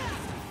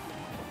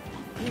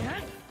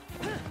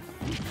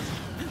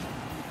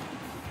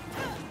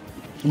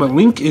 But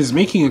Link is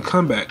making a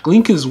comeback.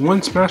 Link is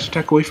one smash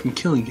attack away from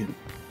killing him.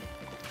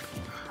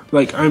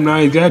 Like, I'm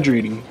not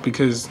exaggerating,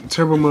 because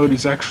turbo mode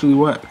is actually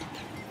whack.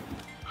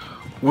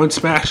 One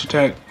smash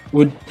attack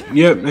would,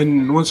 yep,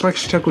 and one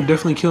smash attack would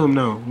definitely kill him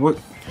now. What?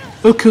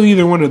 It'll kill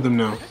either one of them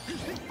now.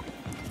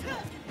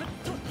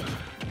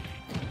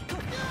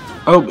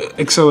 Oh,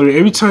 accelerate.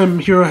 Every time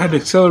Hero had to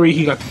accelerate,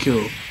 he got the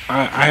kill.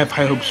 I have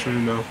high hopes for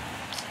him now.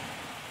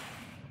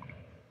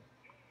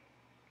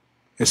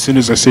 As soon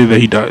as I say that,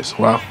 he dies.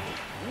 Wow.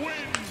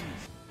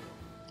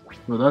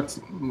 Well, that's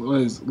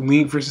what is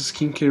Link versus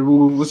King K.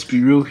 Rool. Let's be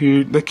real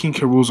here. That King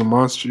K. Rool's a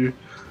monster.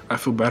 I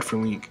feel bad for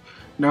Link.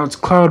 Now it's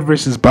Cloud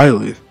versus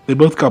Byleth. They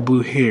both got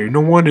blue hair.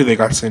 No wonder they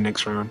got sent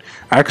next round.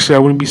 Actually, I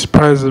wouldn't be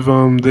surprised if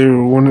they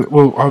were one.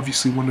 Well,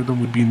 obviously one of them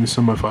would be in the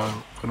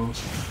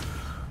semifinals.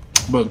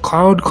 But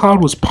Cloud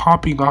was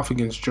popping off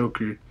against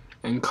Joker,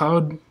 and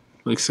Cloud,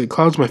 like I said,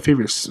 Cloud's my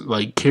favorite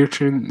like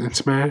character in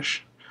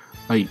Smash.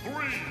 Like,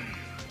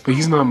 but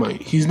he's not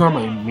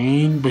my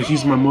main, but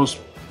he's my most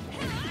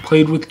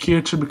played with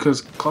character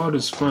because Cloud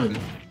is fun.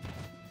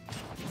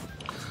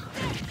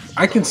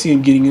 I can see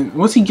him getting in.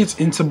 Once he gets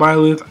into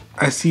Byleth,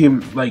 I see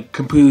him like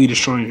completely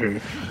destroying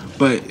her.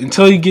 But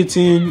until he gets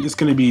in, it's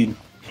gonna be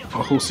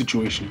a whole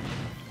situation.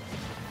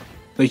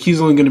 Like,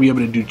 he's only gonna be able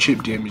to do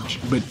chip damage,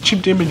 but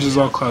chip damage is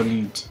all Cloud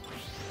needs.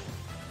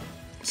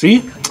 See,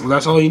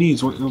 that's all he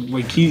needs.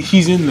 Like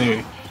he's in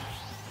there.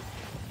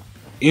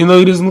 Even though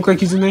he doesn't look like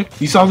he's in there,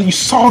 you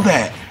saw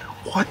that.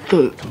 What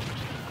the?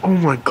 Oh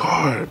my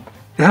god!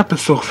 It happened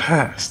so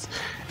fast.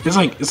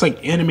 It's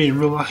like anime in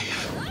real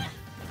life.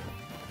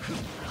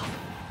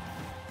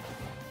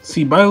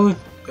 See, Byleth,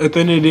 at the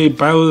end of the day,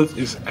 Byleth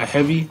is a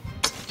heavy,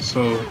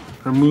 so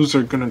her moves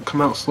are gonna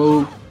come out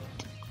slow.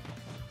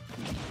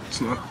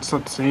 It's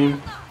not the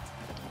same.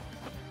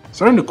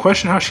 Starting to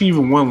question how she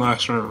even won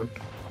last round.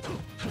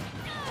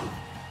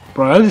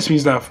 Bro, that just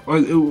means that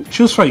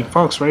she was fighting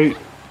Fox, right?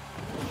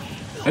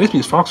 That just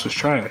means Fox was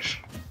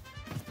trash.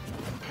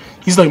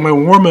 He's like, my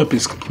warm-up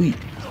is complete.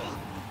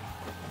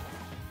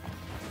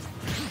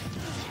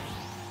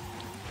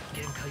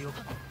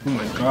 Oh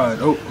my god.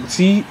 Oh,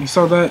 see? You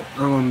saw that?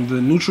 The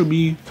neutral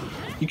B.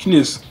 You can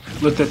just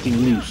let that thing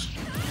loose.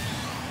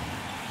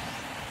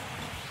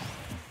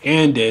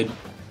 And dead.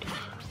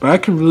 But I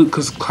can really,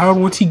 because Cloud,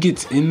 once he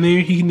gets in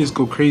there, he can just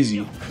go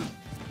crazy.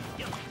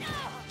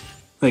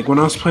 Like, when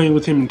I was playing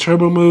with him in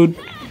turbo mode,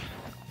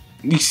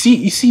 you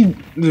see,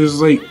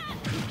 there's like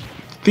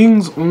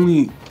things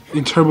only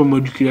in turbo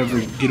mode you could ever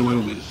get away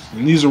with,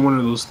 and these are one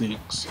of those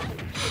things.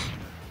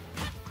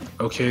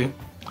 Okay.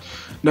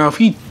 Now if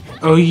he,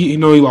 he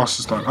lost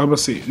his stock. I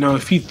was about to say, now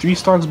if he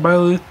 3-stocks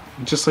Byleth,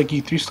 just like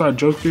he 3-stocked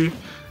Joker,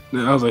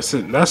 then I was like,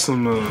 that's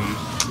some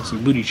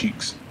booty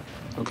cheeks.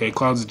 Okay,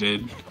 Cloud's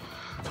dead.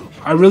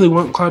 I really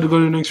want Cloud to go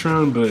to the next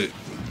round, but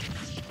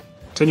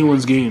it's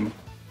anyone's game.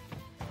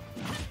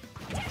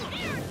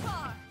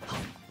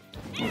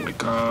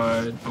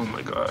 Oh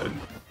my god.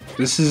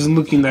 This isn't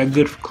looking that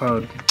good for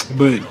Cloud.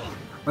 But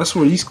that's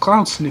where these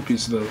Cloud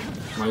snippets though.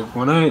 Like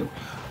when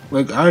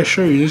I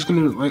assure you, there's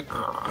gonna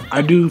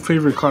I do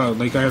favorite Cloud.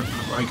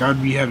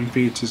 I'd be having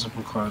favoritism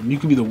for Cloud. You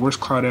could be the worst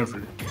Cloud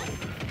ever,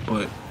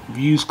 but if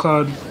you use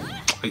Cloud,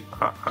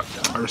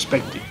 I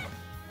respect it.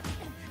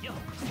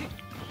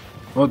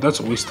 Well, that's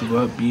a waste of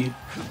up, B.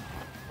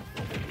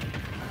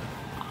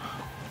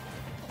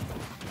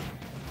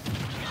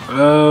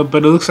 But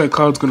it looks like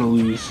Cloud's gonna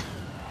lose.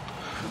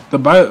 The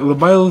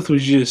Byleth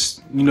was just,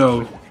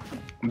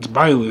 it's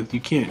Byleth. You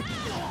can't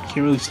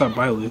really stop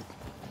Byleth.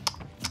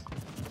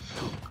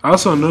 I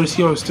also noticed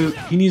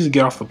he needs to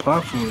get off the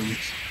platforms.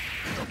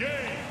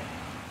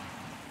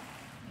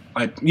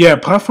 Like, yeah,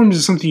 platforms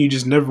is something you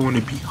just never want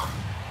to be on.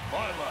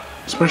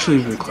 Especially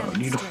with Cloud,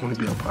 you don't want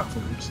to be on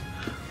platforms.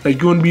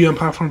 Like, you want to be on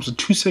platforms for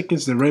 2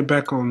 seconds, then right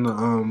back on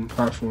the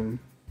platform.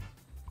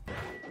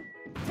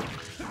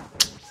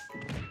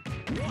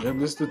 Yep,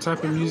 this is the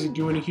type of music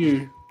you want to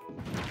hear.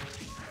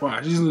 Wow,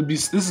 this is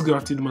going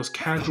to be the most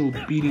casual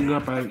beating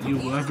up you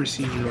will ever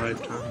see in your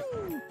lifetime.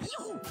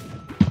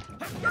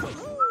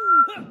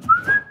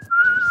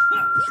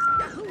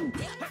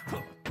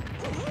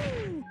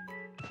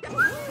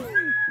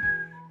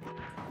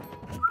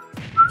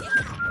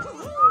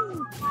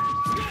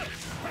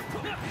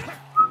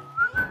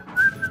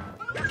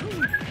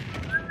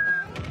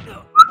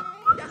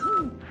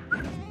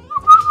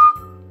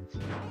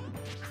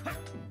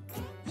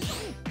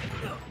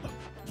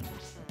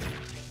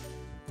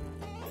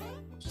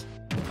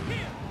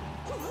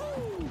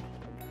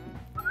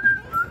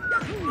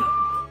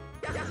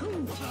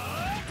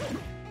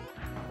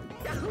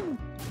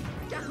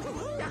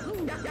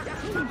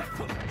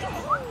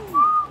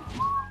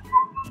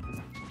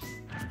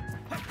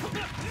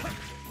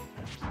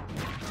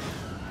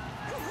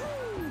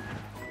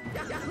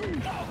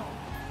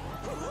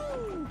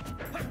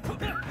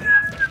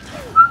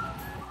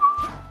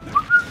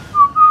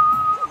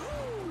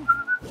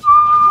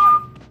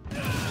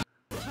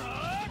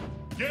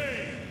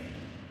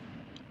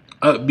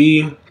 up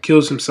B,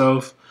 kills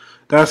himself.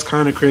 That's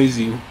kind of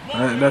crazy.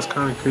 That's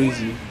kind of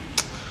crazy.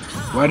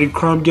 Why did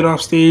Crumb get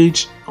off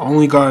stage?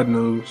 Only God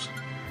knows.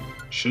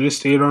 Should have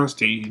stayed on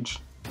stage.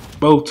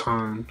 Both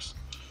times.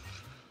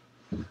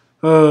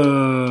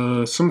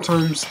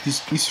 Sometimes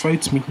these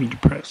fights make me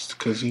depressed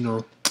because you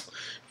know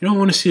you don't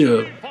want to see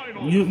you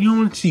don't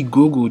want to see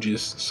Google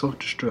just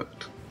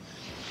self-destruct.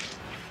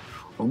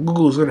 Well,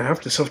 Google's gonna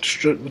have to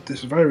self-destruct with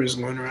this virus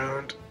going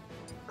around.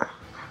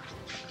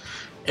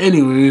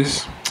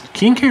 Anyways,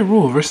 King K.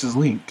 Rool versus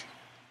Link.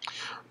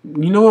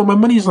 You know what? My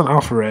money's on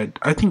Alpharad.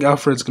 I think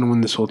Alpharad's gonna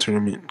win this whole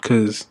tournament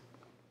because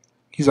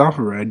he's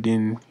Alpharad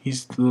and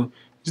he's the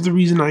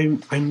reason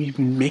I'm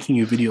even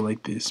making a video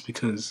like this,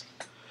 because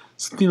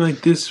something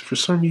like this for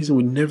some reason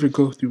would never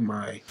go through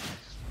my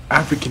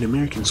African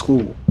American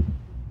school.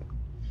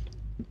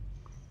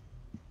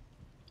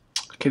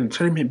 Can the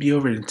tournament be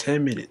over in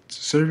 10 minutes?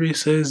 Survey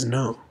says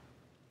no.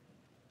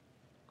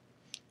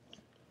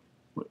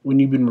 When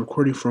you've been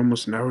recording for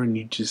almost an hour and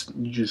you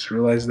just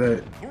realize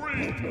that. 3,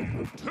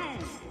 2,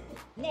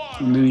 1.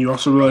 And then you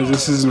also realize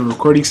this isn't a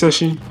recording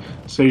session,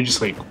 so you're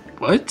just like,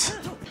 what?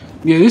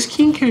 Yeah, this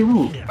King K.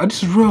 Rool. I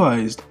just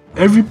realized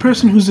every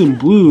person who's in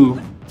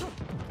blue.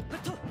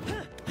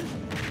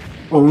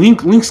 Well,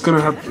 Link's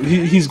gonna have.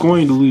 He's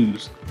going to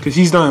lose because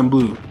he's not in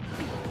blue.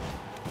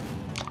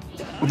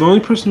 The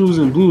only person who was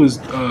in blue is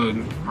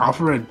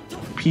Alpharad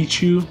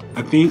Pichu,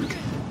 I think.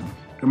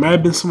 There might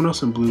have been someone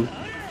else in blue.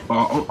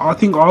 I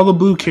think all the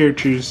blue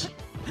characters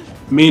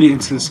made it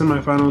into the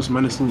semifinals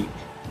minus Link.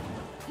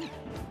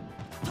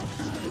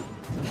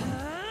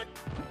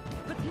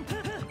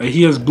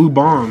 He has blue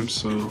bombs,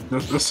 so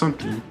that's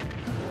something.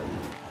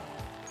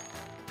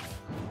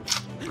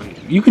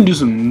 You can do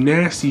some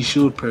nasty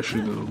shield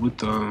pressure though with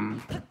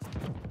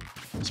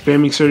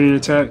spamming certain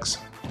attacks.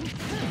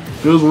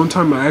 There was one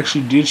time I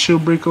actually did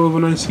shield break over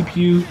 9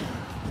 CPU,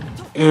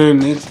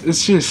 and it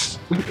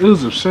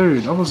was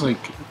absurd. I was like,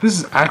 this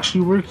is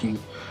actually working,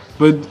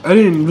 but I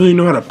didn't really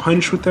know how to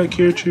punch with that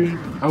character.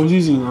 I was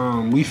using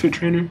Wii Fit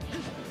Trainer.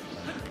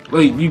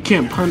 Like, you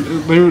can't punch.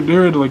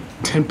 They're at like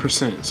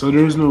 10%, so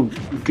there was no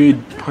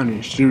good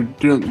punish. There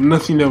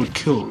nothing that would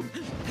kill him.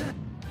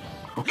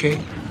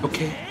 Okay.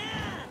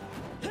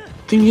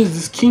 Thing is,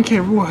 this King K.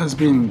 Rool has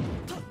been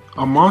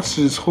a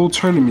monster this whole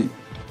tournament.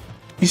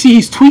 You see,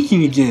 he's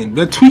tweaking again.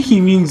 That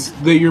tweaking means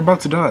that you're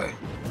about to die.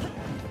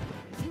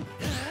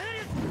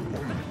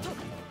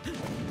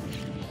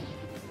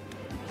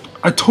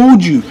 I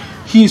told you,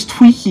 he is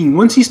tweaking.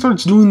 Once he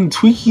starts doing the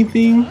tweaking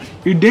thing,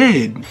 you're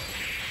dead.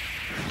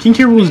 King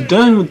K. Rool is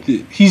done with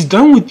it. He's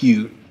done with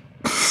you.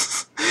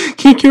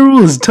 King K.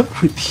 Rool is done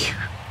with you.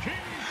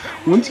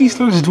 Once he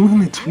starts doing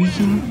the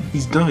tweaking,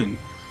 he's done.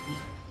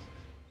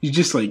 He's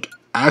just like,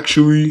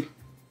 actually,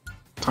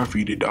 time for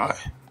you to die.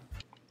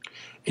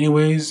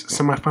 Anyways,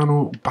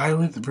 semifinal,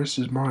 Byleth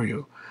versus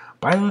Mario.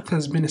 Byleth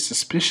has been a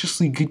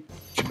suspiciously good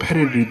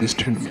competitor this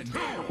tournament.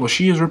 Well,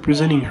 she is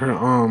representing her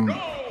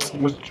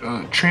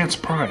trans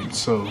pride,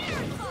 so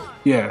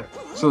yeah.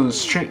 So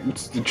it's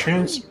the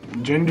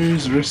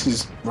transgenders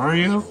versus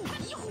Mario.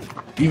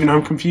 Even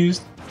I'm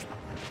confused.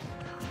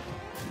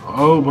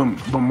 Oh,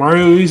 but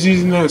Mario is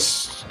using that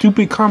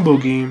stupid combo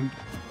game.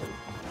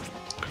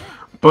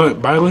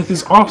 But Byleth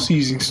is also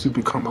using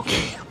stupid combo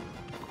game.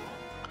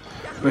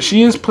 But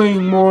she is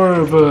playing more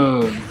of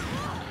a...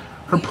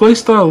 Her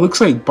playstyle looks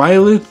like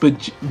Byleth,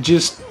 but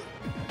just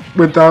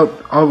without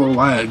all the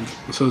lag.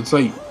 So it's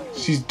like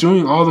she's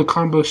doing all the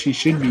combos she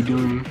should be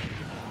doing,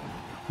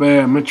 but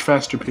at a much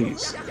faster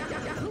pace.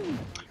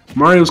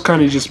 Mario's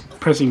kind of just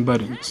pressing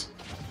buttons.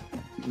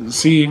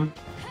 See?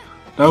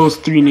 That was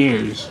 3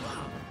 nairs.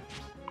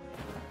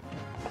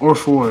 Or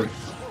 4.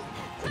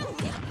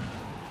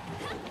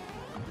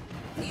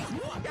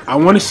 I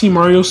want to see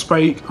Mario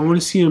spike. I want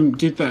to see him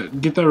get that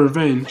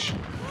revenge.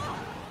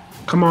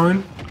 Come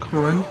on.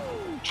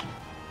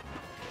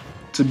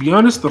 To be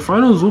honest, the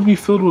finals will be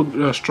filled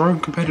with strong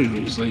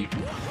competitors. Like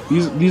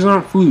these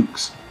aren't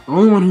flukes. The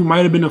only one who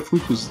might have been a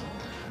fluke was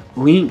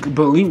Link,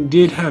 but Link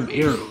did have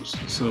arrows,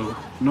 so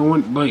no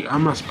one, like,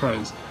 I'm not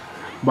surprised.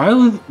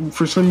 Byleth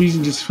for some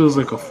reason just feels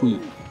like a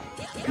fluke.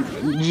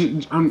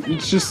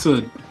 It's just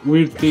a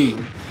weird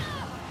thing.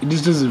 It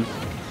just doesn't.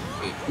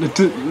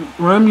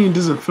 What I mean, it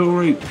doesn't feel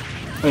right.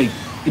 Like,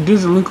 it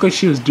doesn't look like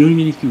she was doing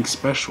anything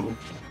special.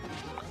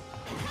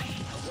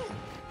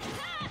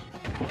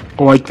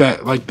 Or like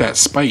that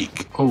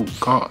spike. Oh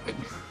god,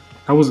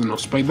 that wasn't no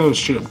spike. That was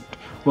straight up.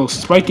 Well,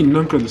 spike and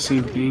dunk are the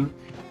same thing,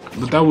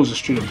 but that was a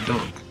straight up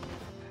dunk.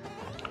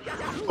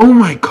 Oh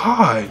my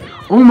god.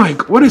 Oh my.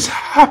 What is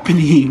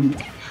happening?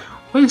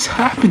 What is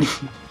happening?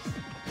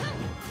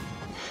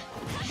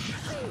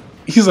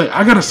 He's like,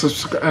 I got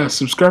a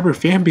subscriber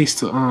fan base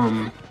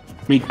to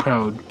make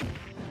proud.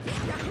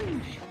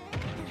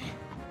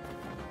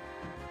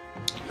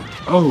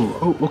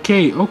 Oh,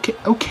 okay.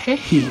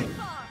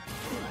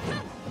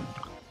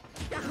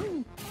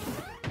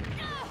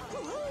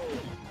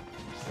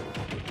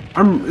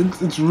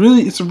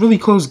 It's a really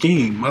close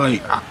game.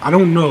 Like, I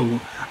don't know.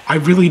 I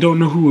really don't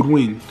know who would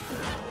win.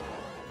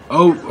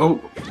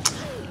 Oh,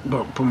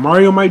 but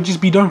Mario might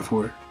just be done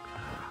for.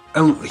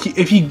 And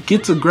if he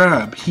gets a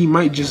grab, he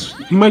might just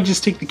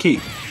take the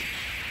cake.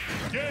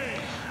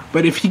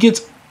 But if he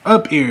gets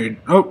up aired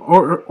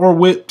or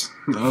whipped,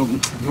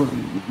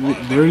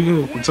 there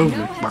you go. It's over.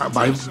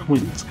 Byleth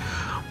wins.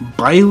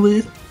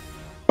 Byleth.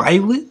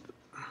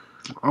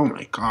 Oh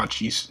my God,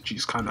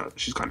 she's kind of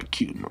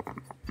cute.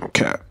 No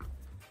cap.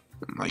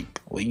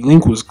 Like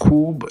Link was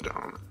cool, but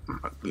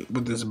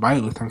with this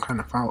Byleth, I'm kind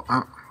of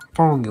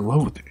falling in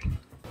love with her.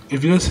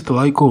 If you guys hit the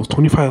like goal of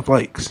 25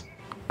 likes,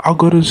 I'll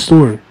go to the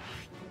store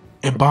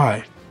and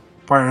buy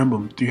Fire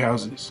Emblem 3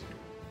 Houses.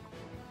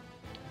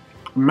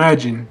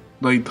 Imagine,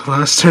 like, the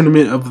last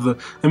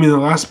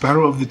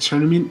battle of the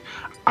tournament,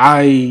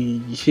 I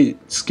hit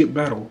skip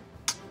battle.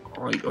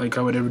 Like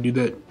I would ever do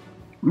that.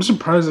 I'm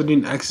surprised I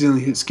didn't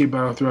accidentally hit skip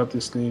battle throughout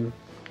this thing.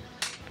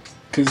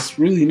 Cause it's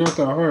really not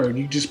that hard.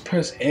 You just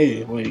press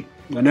A, like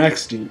an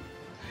accident.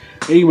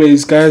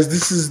 Anyways, guys,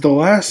 this is it.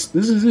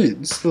 This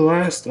is the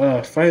last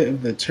fight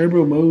of the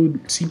Turbo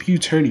Mode CPU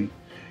Tourney.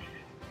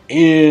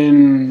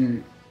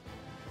 And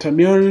to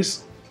be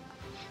honest,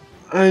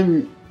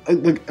 I'm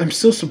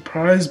still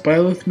surprised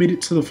Byleth made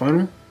it to the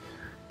final,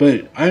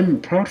 but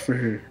I'm proud for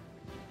her.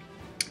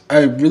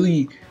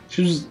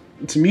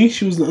 To me,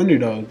 she was the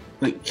underdog.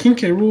 Like King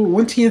K. Rool,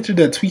 once he entered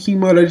that tweaking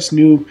mode, I just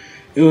knew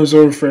it was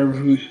over for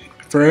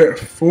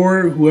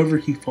whoever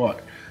he fought.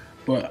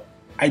 But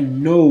I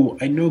know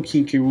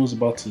King K. Rool is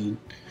about to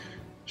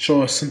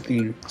show us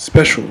something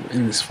special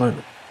in this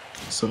final.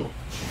 So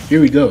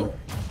here we go.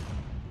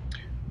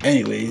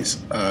 Anyways,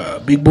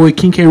 big boy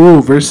King K.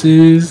 Rool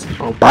versus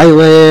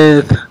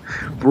Byleth.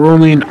 We're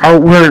only an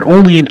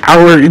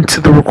hour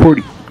into the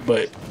recording,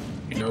 but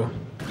you know,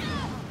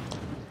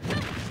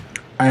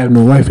 I have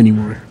no life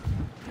anymore.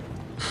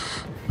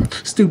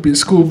 Stupid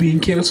school being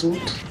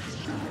canceled.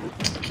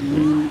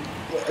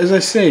 As I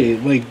say,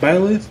 like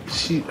Byleth,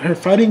 her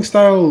fighting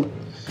style,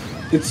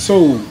 it's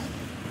so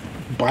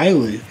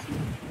Byleth.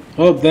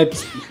 Oh,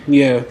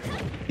 yeah.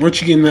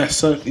 Once you get in that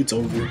suck, it's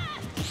over.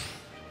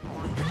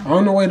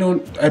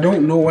 I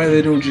don't know why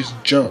they don't just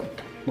jump.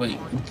 Like,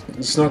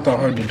 it's not that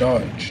hard to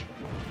dodge.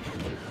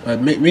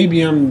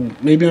 Maybe I'm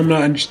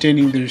not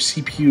understanding their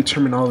CPU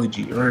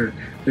terminology or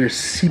their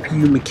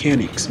CPU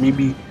mechanics.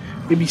 Maybe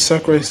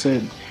Sakurai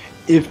said,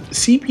 if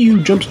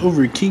CPU jumps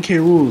over King K.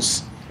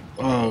 Rool's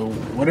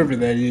whatever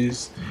that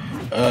is,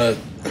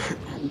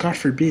 God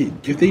forbid,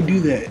 if they do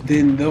that,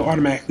 then they'll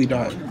automatically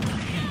die.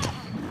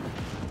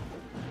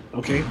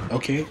 Okay.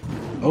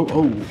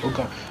 Oh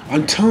God,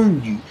 I'm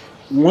telling you,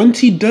 once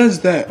he does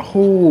that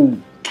whole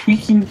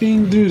tweaking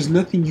thing, there's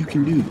nothing you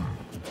can do.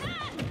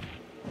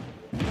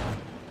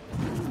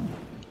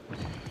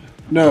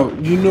 Now,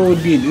 you know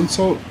it'd be an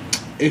insult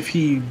if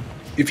he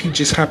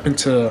just happened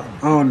to,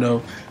 I don't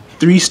know,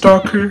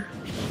 3-stalk her.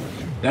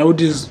 That would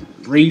just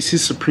raise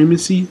his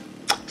supremacy.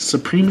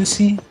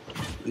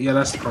 Yeah,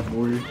 that's the proper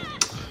word.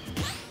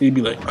 He'd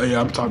be like, oh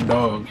yeah, I'm top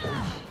dog.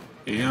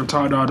 Yeah, I'm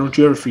top dog, don't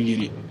you ever forget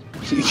it.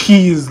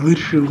 He is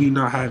literally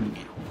not having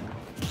it.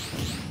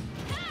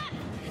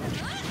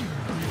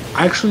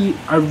 Actually,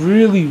 I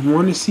really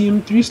want to see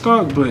him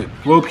 3-stalk, but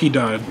well, he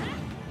died.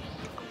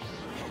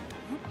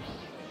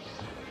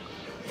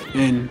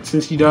 And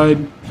since he died,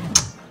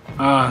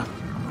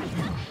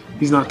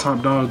 he's not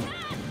top dog.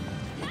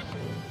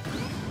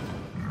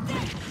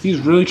 He's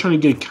really trying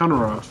to get a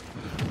counter off.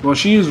 Well,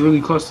 she is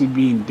really close to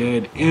being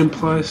dead, and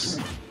plus,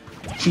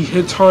 she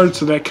hits hard,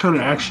 so that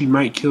counter actually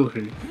might kill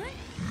her.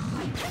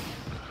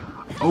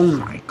 Oh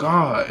my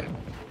God.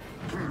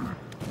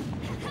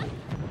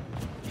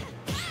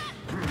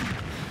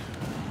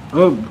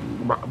 Oh,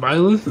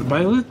 Byleth?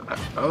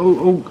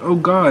 Oh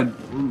God.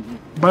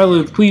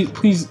 Byleth,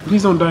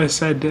 please don't die a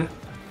sad death.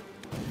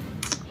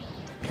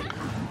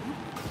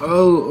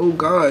 Oh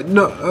God.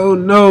 No, oh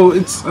no,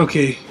 it's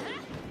okay.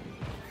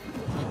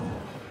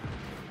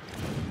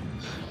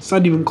 It's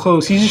not even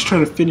close. He's just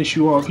trying to finish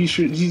you off. He's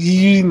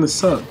using the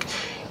suck.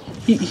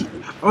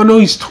 Oh no,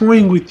 he's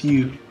toying with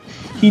you.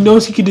 He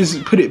knows he could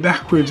just put it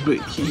backwards, but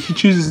he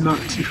chooses not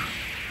to.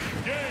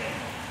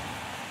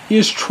 He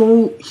is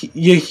troll.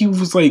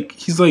 He's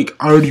like,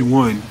 I already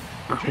won.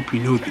 I hope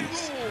you know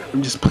this.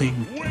 I'm just playing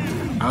with you.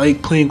 I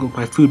like playing with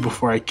my food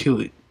before I kill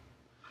it.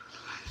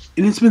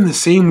 And it's been the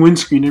same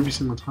windscreen every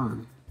single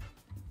time.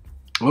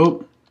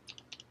 Oh.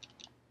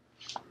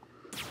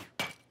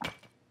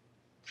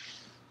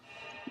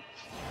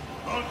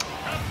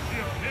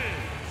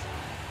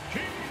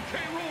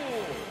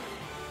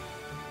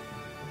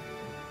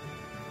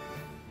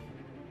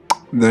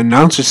 The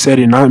announcer said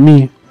it, not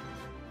me.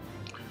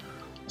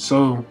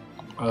 So,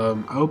 I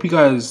hope you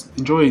guys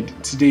enjoyed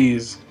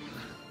today's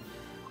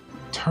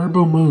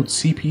Turbo Mode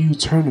CPU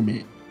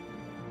tournament,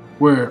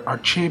 where our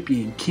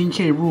champion, King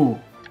K. Rool,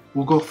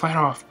 will go fight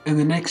off in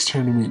the next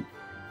tournament,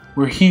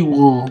 where he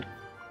will,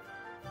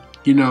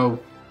 you know,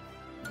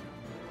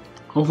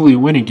 hopefully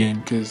win again,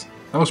 because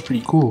that was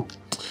pretty cool.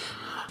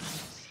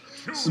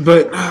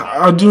 But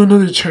I'll do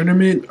another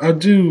tournament. I'll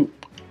do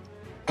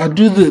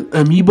the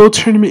Amiibo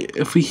tournament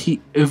if we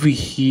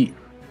heat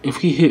if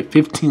he hit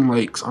 15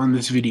 likes on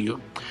this video,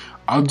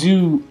 I'll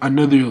do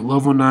another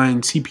level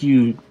 9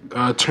 CPU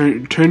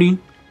Tourney.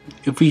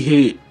 If we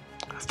hit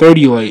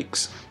 30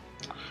 likes,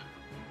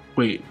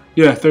 wait,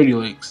 yeah, 30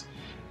 likes,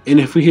 and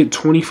if we hit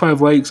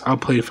 25 likes, I'll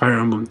play Fire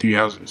Emblem 3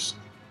 Houses.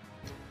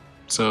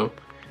 So,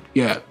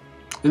 yeah.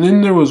 And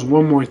then there was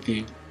one more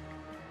thing.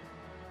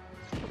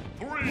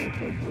 3, 2,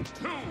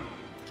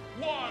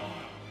 1,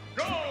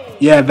 go!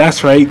 Yeah,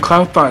 that's right.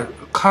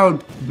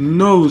 Cloud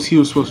knows he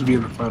was supposed to be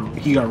in the final.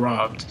 He got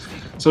robbed.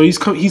 So he's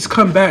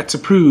come back to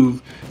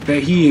prove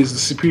that he is the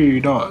superior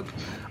dog.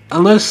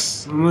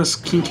 Unless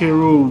King K.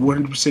 Rool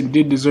 100%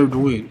 did deserve to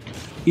win.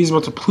 He's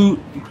about to prove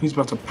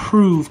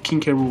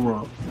King K. Rool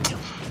wrong.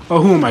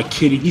 Oh, who am I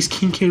kidding? He's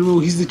King K.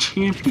 Rool. He's the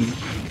champion,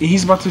 and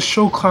he's about to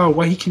show Cloud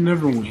why he can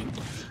never win.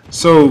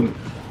 So,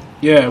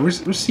 yeah, we're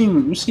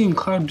seeing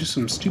Cloud do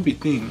some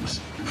stupid things.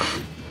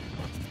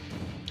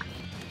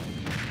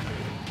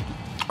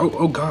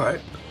 Oh God.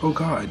 Oh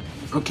God.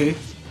 Okay.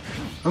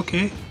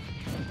 Okay.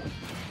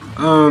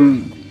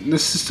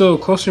 This is still a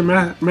closer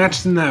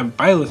match than that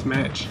Byleth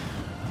match.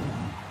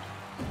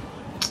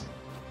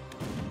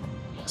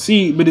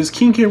 See, but is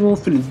King K. Rool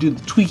finna do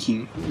the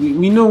tweaking?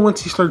 We know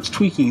once he starts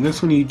tweaking,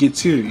 that's when he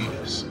gets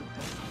serious.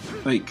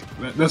 Like,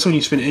 that's when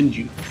he's finna end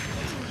you.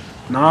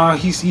 Nah,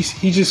 he's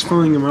just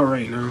filling him out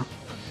right now.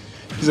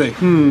 He's like,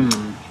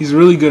 he's a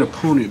really good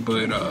opponent,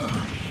 but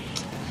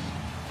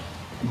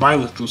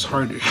Byleth was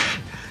harder.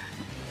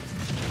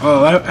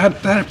 Oh,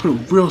 that put a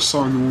real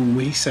saw in the wound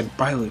when he said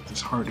Byleth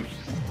is harder.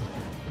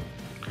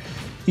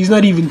 He's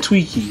not even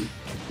tweaking.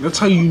 That's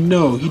how you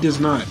know he does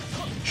not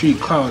treat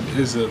Cloud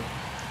as a...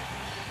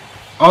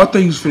 I thought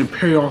he was finna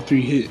parry all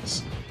 3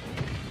 hits.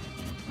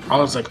 I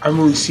was like, I've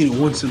only seen it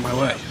once in my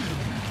life.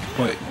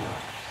 But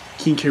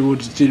King K. Rool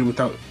just did it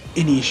without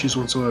any issues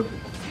whatsoever.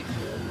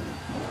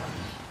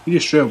 He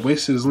just straight up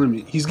wasted his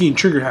limit. He's getting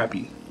trigger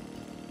happy.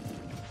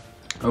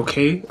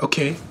 Okay,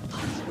 okay.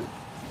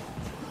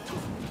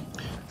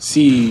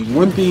 See,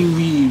 one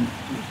thing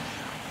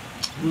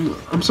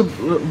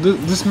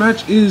this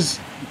match is,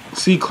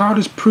 see, Cloud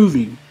is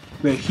proving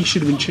that he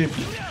should have been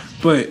champion,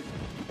 but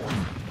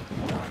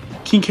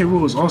King K.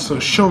 Rool is also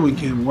showing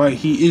him why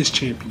he is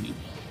champion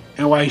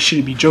and why he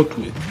shouldn't be joked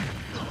with.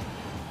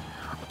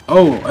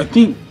 Oh, I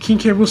think King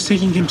K. Rool is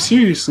taking him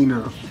seriously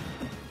now.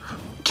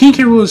 King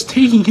K. Rool is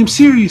taking him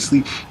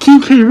seriously.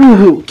 King K.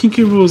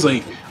 Rool is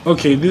like,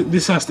 okay,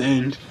 this has to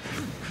end.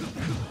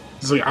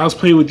 It's like, I was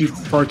playing with you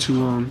for far too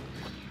long.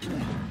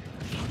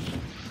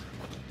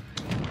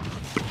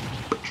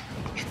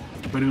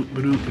 Okay,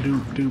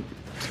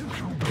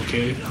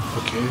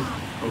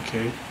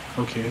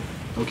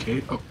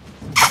 okay. Oh.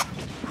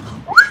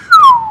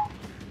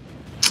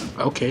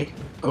 Okay.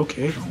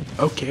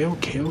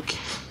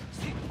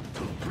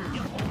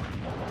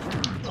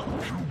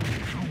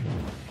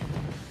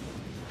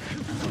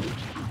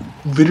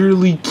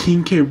 Literally,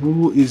 King K.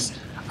 Rool is...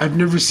 I've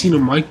never seen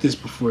him like this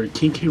before.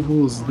 King K.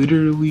 Rool is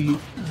literally...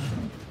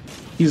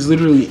 He's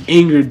literally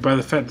angered by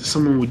the fact that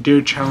someone would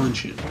dare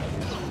challenge him.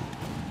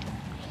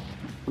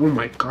 Oh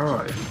my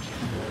god.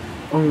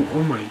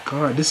 Oh my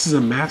god. This is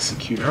a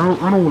massacre. I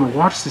don't want to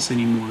watch this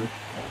anymore.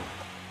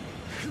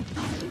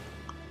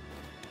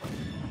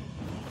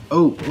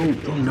 Oh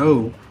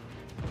no.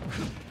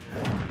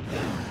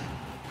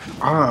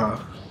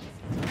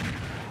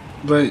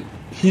 But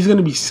he's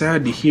gonna be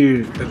sad to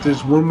hear that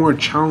there's one more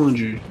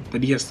challenger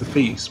that he has to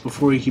face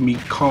before he can be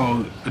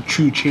called a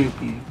true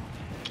champion.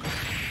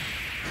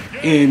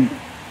 And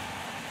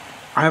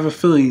I have a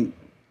feeling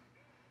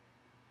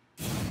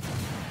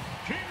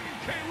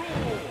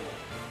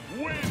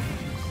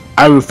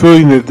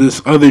that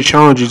this other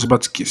challenger is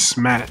about to get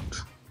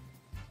smacked.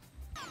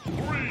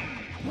 3,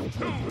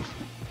 2,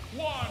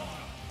 1,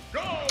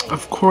 go!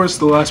 Of course,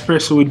 the last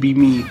person would be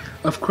me.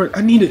 Of course,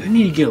 I need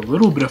to get a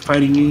little bit of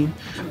fighting in,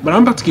 but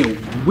I'm about to get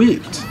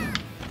whipped.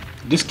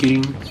 Just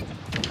kidding.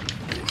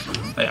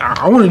 Like,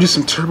 I want to do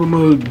some turbo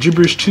mode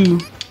gibberish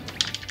too.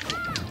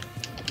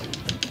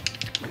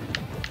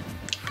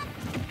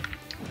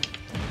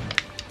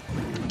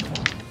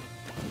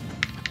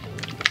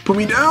 Put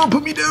me down.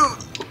 Put me down.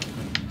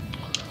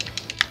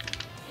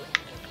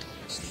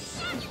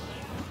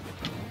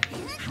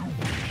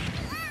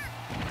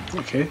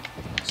 Okay.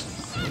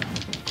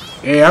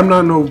 Hey, I'm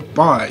not no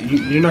bot.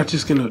 You're not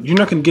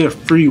gonna get a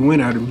free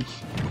win out of me.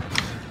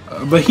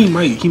 But he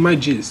might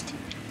just.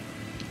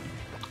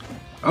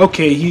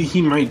 Okay,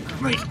 he might,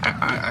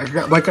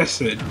 like I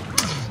said.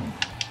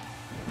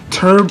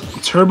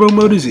 Turbo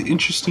mode is an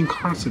interesting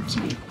concept to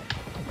me.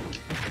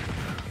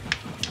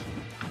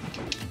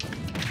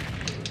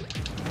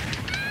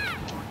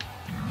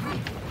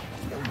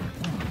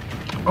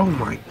 Oh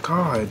my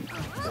god.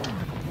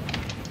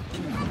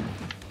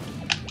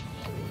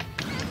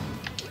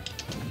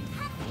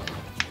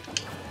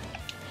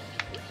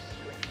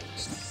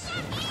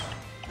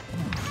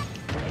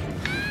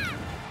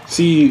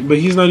 See, but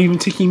he's not even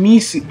taking me.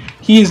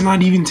 He is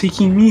not even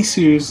taking me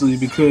seriously,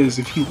 because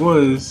if he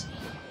was,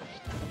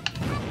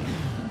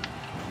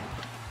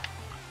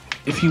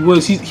 he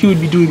would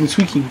be doing the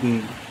tweaking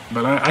thing.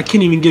 But I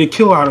can't even get a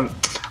kill out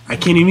of. I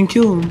can't even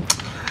kill him.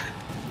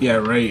 Yeah,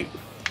 right.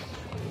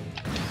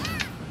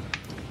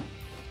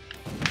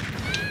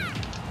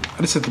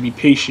 I just have to be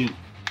patient.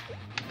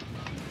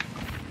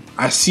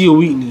 I see a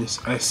weakness.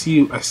 I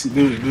see.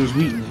 There's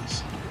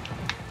weakness.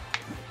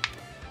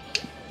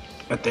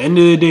 At the end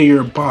of the day,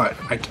 you're a bot.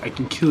 I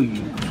can kill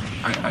you.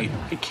 I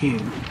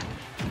can.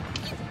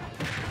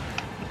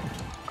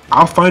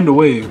 I'll find a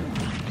way.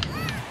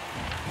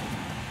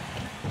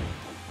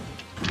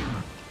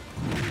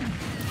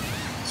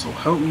 So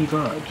help me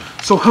God.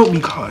 So help me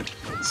God.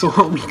 So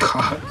help me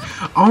God.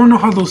 I don't know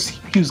how those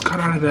CPUs got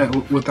out of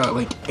that without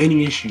like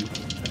any issue.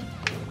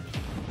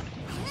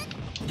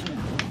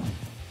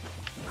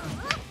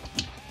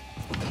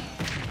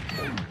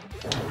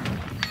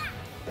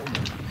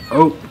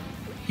 Oh,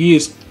 he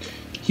is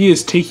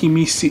taking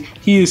me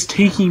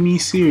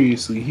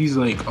seriously. He's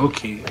like,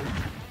 okay.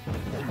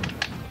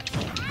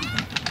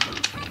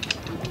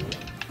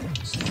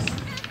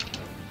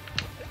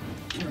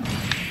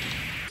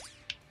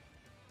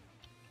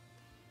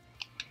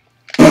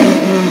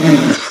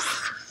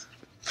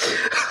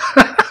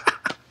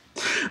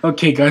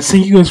 Okay, guys,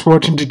 thank you guys for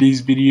watching today's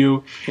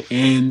video,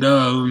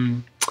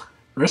 and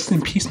rest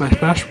in peace,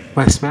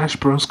 my Smash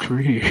Bros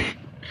career.